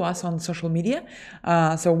 follow us on social media.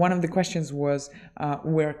 So one of the questions was,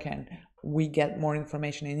 where can we get more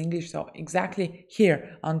information in English? So exactly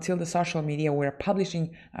here, until the social media, we're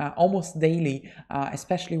publishing almost daily.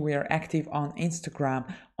 Especially we are active on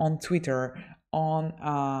Instagram, on Twitter, on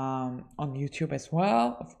YouTube as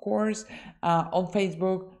well, of course, on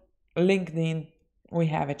Facebook, LinkedIn. We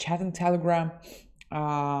have a chat in Telegram.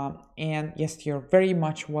 And yes, you're very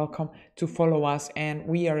much welcome to follow us, and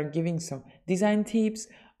we are giving some design tips,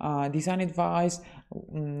 design advice,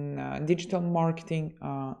 digital marketing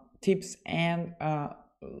tips, and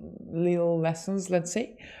little lessons, let's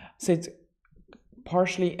say. So it's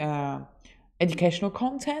partially educational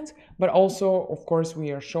content, but also of course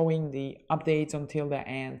we are showing the updates on Tilda,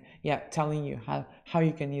 and yeah, telling you how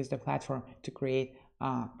you can use the platform to create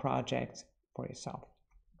projects for yourself.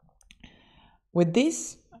 With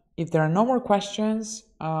this, if there are no more questions,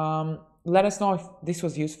 let us know if this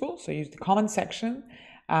was useful. So use the comment section.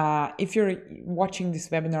 If you're watching this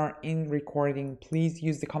webinar in recording, please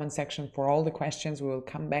use the comment section for all the questions. We will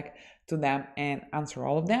come back to them and answer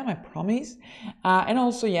all of them, I promise. And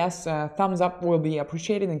also, yes, thumbs up will be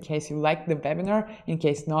appreciated in case you like the webinar. In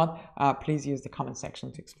case not, please use the comment section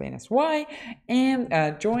to explain us why. And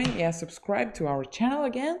subscribe to our channel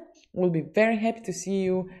again. We'll be very happy to see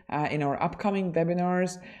you in our upcoming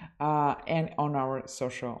webinars and on our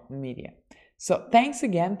social media. So thanks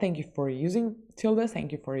again. Thank you for using Tilda.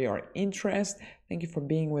 Thank you for your interest. Thank you for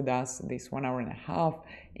being with us this 1 hour and a half.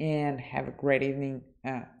 And have a great evening,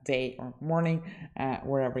 day, or morning,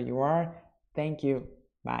 wherever you are. Thank you.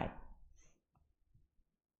 Bye.